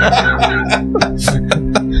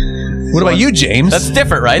 What about you, James? That's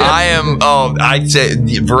different, right? I'd say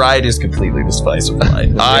variety is completely the spice of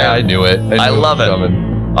life. I knew it. I love it.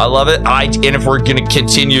 I love it. And if we're going to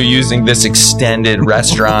continue using this extended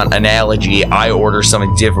restaurant analogy, I order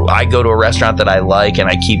something different. I go to a restaurant that I like, and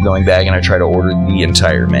I keep going back, and I try to order the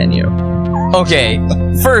entire menu. Okay,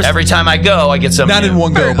 first. Every time I go, I get something. Not in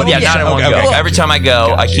one go, but not in one go. Okay. Every time I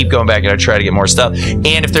go, I keep going back, and I try to get more stuff.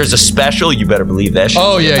 And if there's a special, you better believe that shit.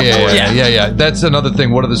 Oh, yeah. That's another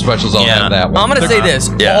thing. What are the specials? I'll have that one. I'm going to say this.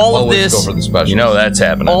 Yeah. All of Always this. go for the specials. You know that's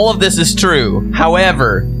happening. All of this is true.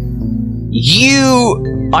 However,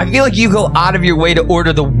 I feel like you go out of your way to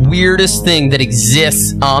order the weirdest thing that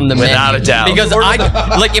exists on the menu. Without a doubt. Because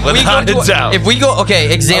if we go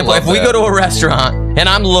to a restaurant and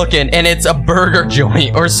I'm looking and it's a burger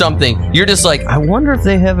joint or something, you're just like, I wonder if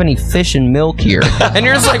they have any fish and milk here. And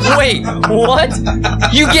you're just like, wait, what?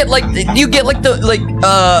 You get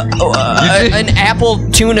an apple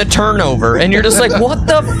tuna turnover, and you're just like, what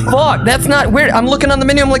the fuck? That's not weird. I'm looking on the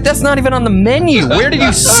menu. I'm like, that's not even on the menu. Where did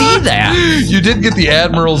you see that? You did get the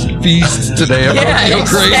Admiral's Feast today. Yeah,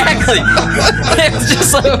 exactly. It's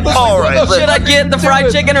just like, all right, should I get the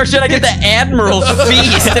fried chicken or should I get the Admiral's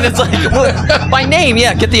Feast? And it's like, well, by name,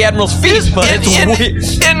 yeah, get the Admiral's Feast, but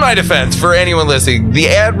in my defense, for anyone listening, the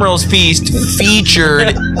Admiral's Feast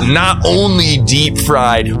featured not only deep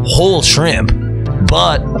fried whole shrimp,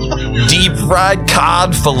 but deep fried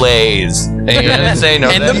cod fillets and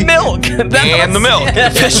the milk. And the milk.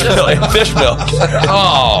 Fish milk.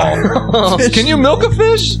 Oh. Can you milk a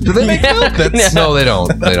fish? Do they make milk? No, they don't.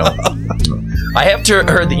 I have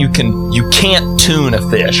heard that you can't tune a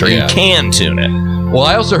fish, or you can tune it. Well,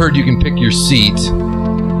 I also heard you can pick your seat,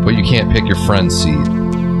 but you can't pick your friend's seat.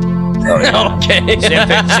 Okay.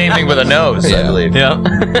 Same thing with a nose, I believe. Yeah.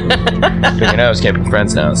 Pick your nose, can't pick your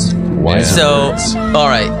friend's nose. So, all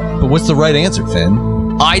right. But what's the right answer,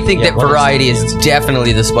 Finn? I think that variety is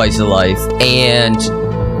definitely the spice of life, and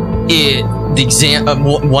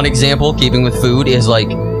one example, keeping with food, is like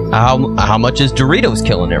how much is Doritos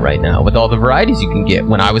killing it right now with all the varieties you can get.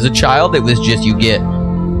 When I was a child, it was just you get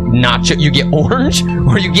nacho, you get orange,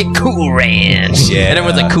 or you get Cool Ranch. Yeah. And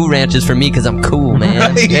everyone's like, Cool Ranch is for me because I'm cool,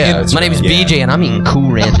 man. Yeah. My name is BJ, and I'm eating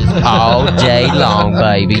Cool Ranches all day long,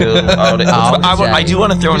 baby. I do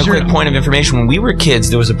want to throw in a quick point of information. When we were kids,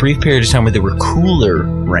 there was a brief period of time where there were Cooler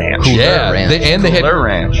Ranch. They had Cooler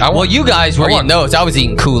Ranch. Well, you guys were eating those. I was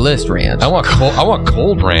eating Coolest Ranch. I want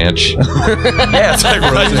Cold Ranch. Yeah, it's like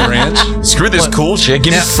Frozen Ranch. Screw this cool shit.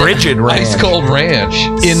 Give me Frigid Ranch. Ice Cold Ranch.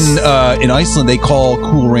 In Iceland, they call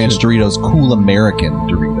Cool Ranch Doritos Cool American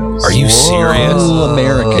Doritos. Are you serious? Cool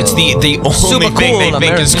American. It's the only Super thing they cool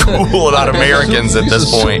think is cool about Americans at this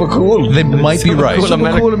point. Super cool. They might be right.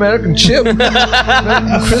 Super cool American chip.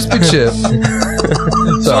 American crispy chip.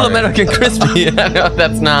 Full Sorry. American crispy. No,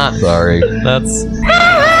 that's not. Sorry. That's.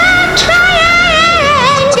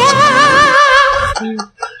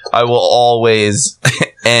 I will always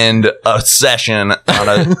end a session on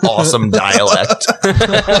an awesome dialect.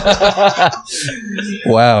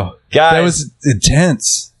 Wow. Guys, that was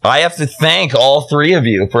intense. I have to thank all three of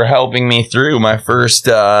you for helping me through my first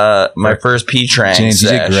P-Train James, you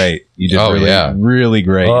did sesh. great. You did Oh, yeah. really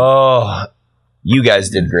great. Oh, you guys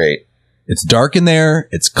did great. It's dark in there.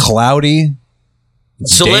 It's cloudy.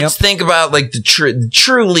 It's So damp. let's think about like the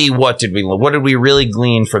truly what did we really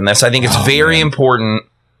glean from this? I think it's very important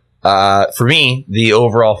for me. The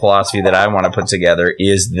overall philosophy that I want to put together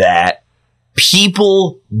is that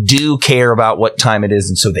people do care about what time it is,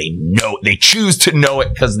 and so they choose to know it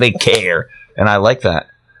because they care, and I like that.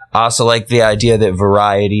 I also like the idea that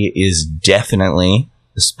variety is definitely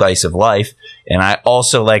the spice of life. And I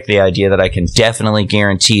also like the idea that I can definitely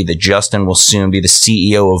guarantee that Justin will soon be the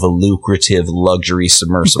CEO of a lucrative luxury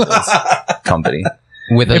submersibles company.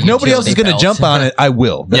 With a if nobody else is going to utility belt. jump on it, I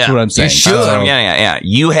will. That's what I'm saying. You should. So- Yeah.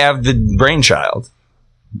 You have the brainchild.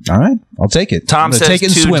 All right, I'll take it. Tom I'm gonna says take it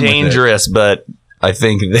and too swim with it. dangerous, but I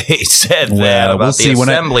think they said that Well, about we'll the see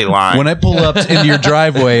assembly line. When I pull up into your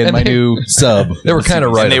driveway in my new sub. They were kind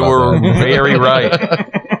of right. and they about were that. very right.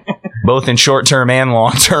 Both in short-term and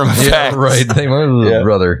long-term effects. Yeah, right. They were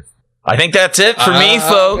brother. I think that's it for me,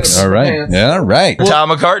 folks. All right. Yeah, all right. Tom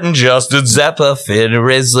McCartan, Justin Zeppa, Finn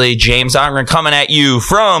Risley, James Ogren coming at you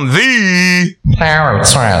from the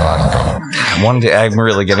I'm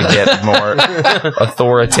really going to get more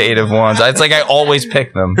authoritative ones. It's like I always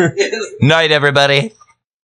pick them. Night, everybody.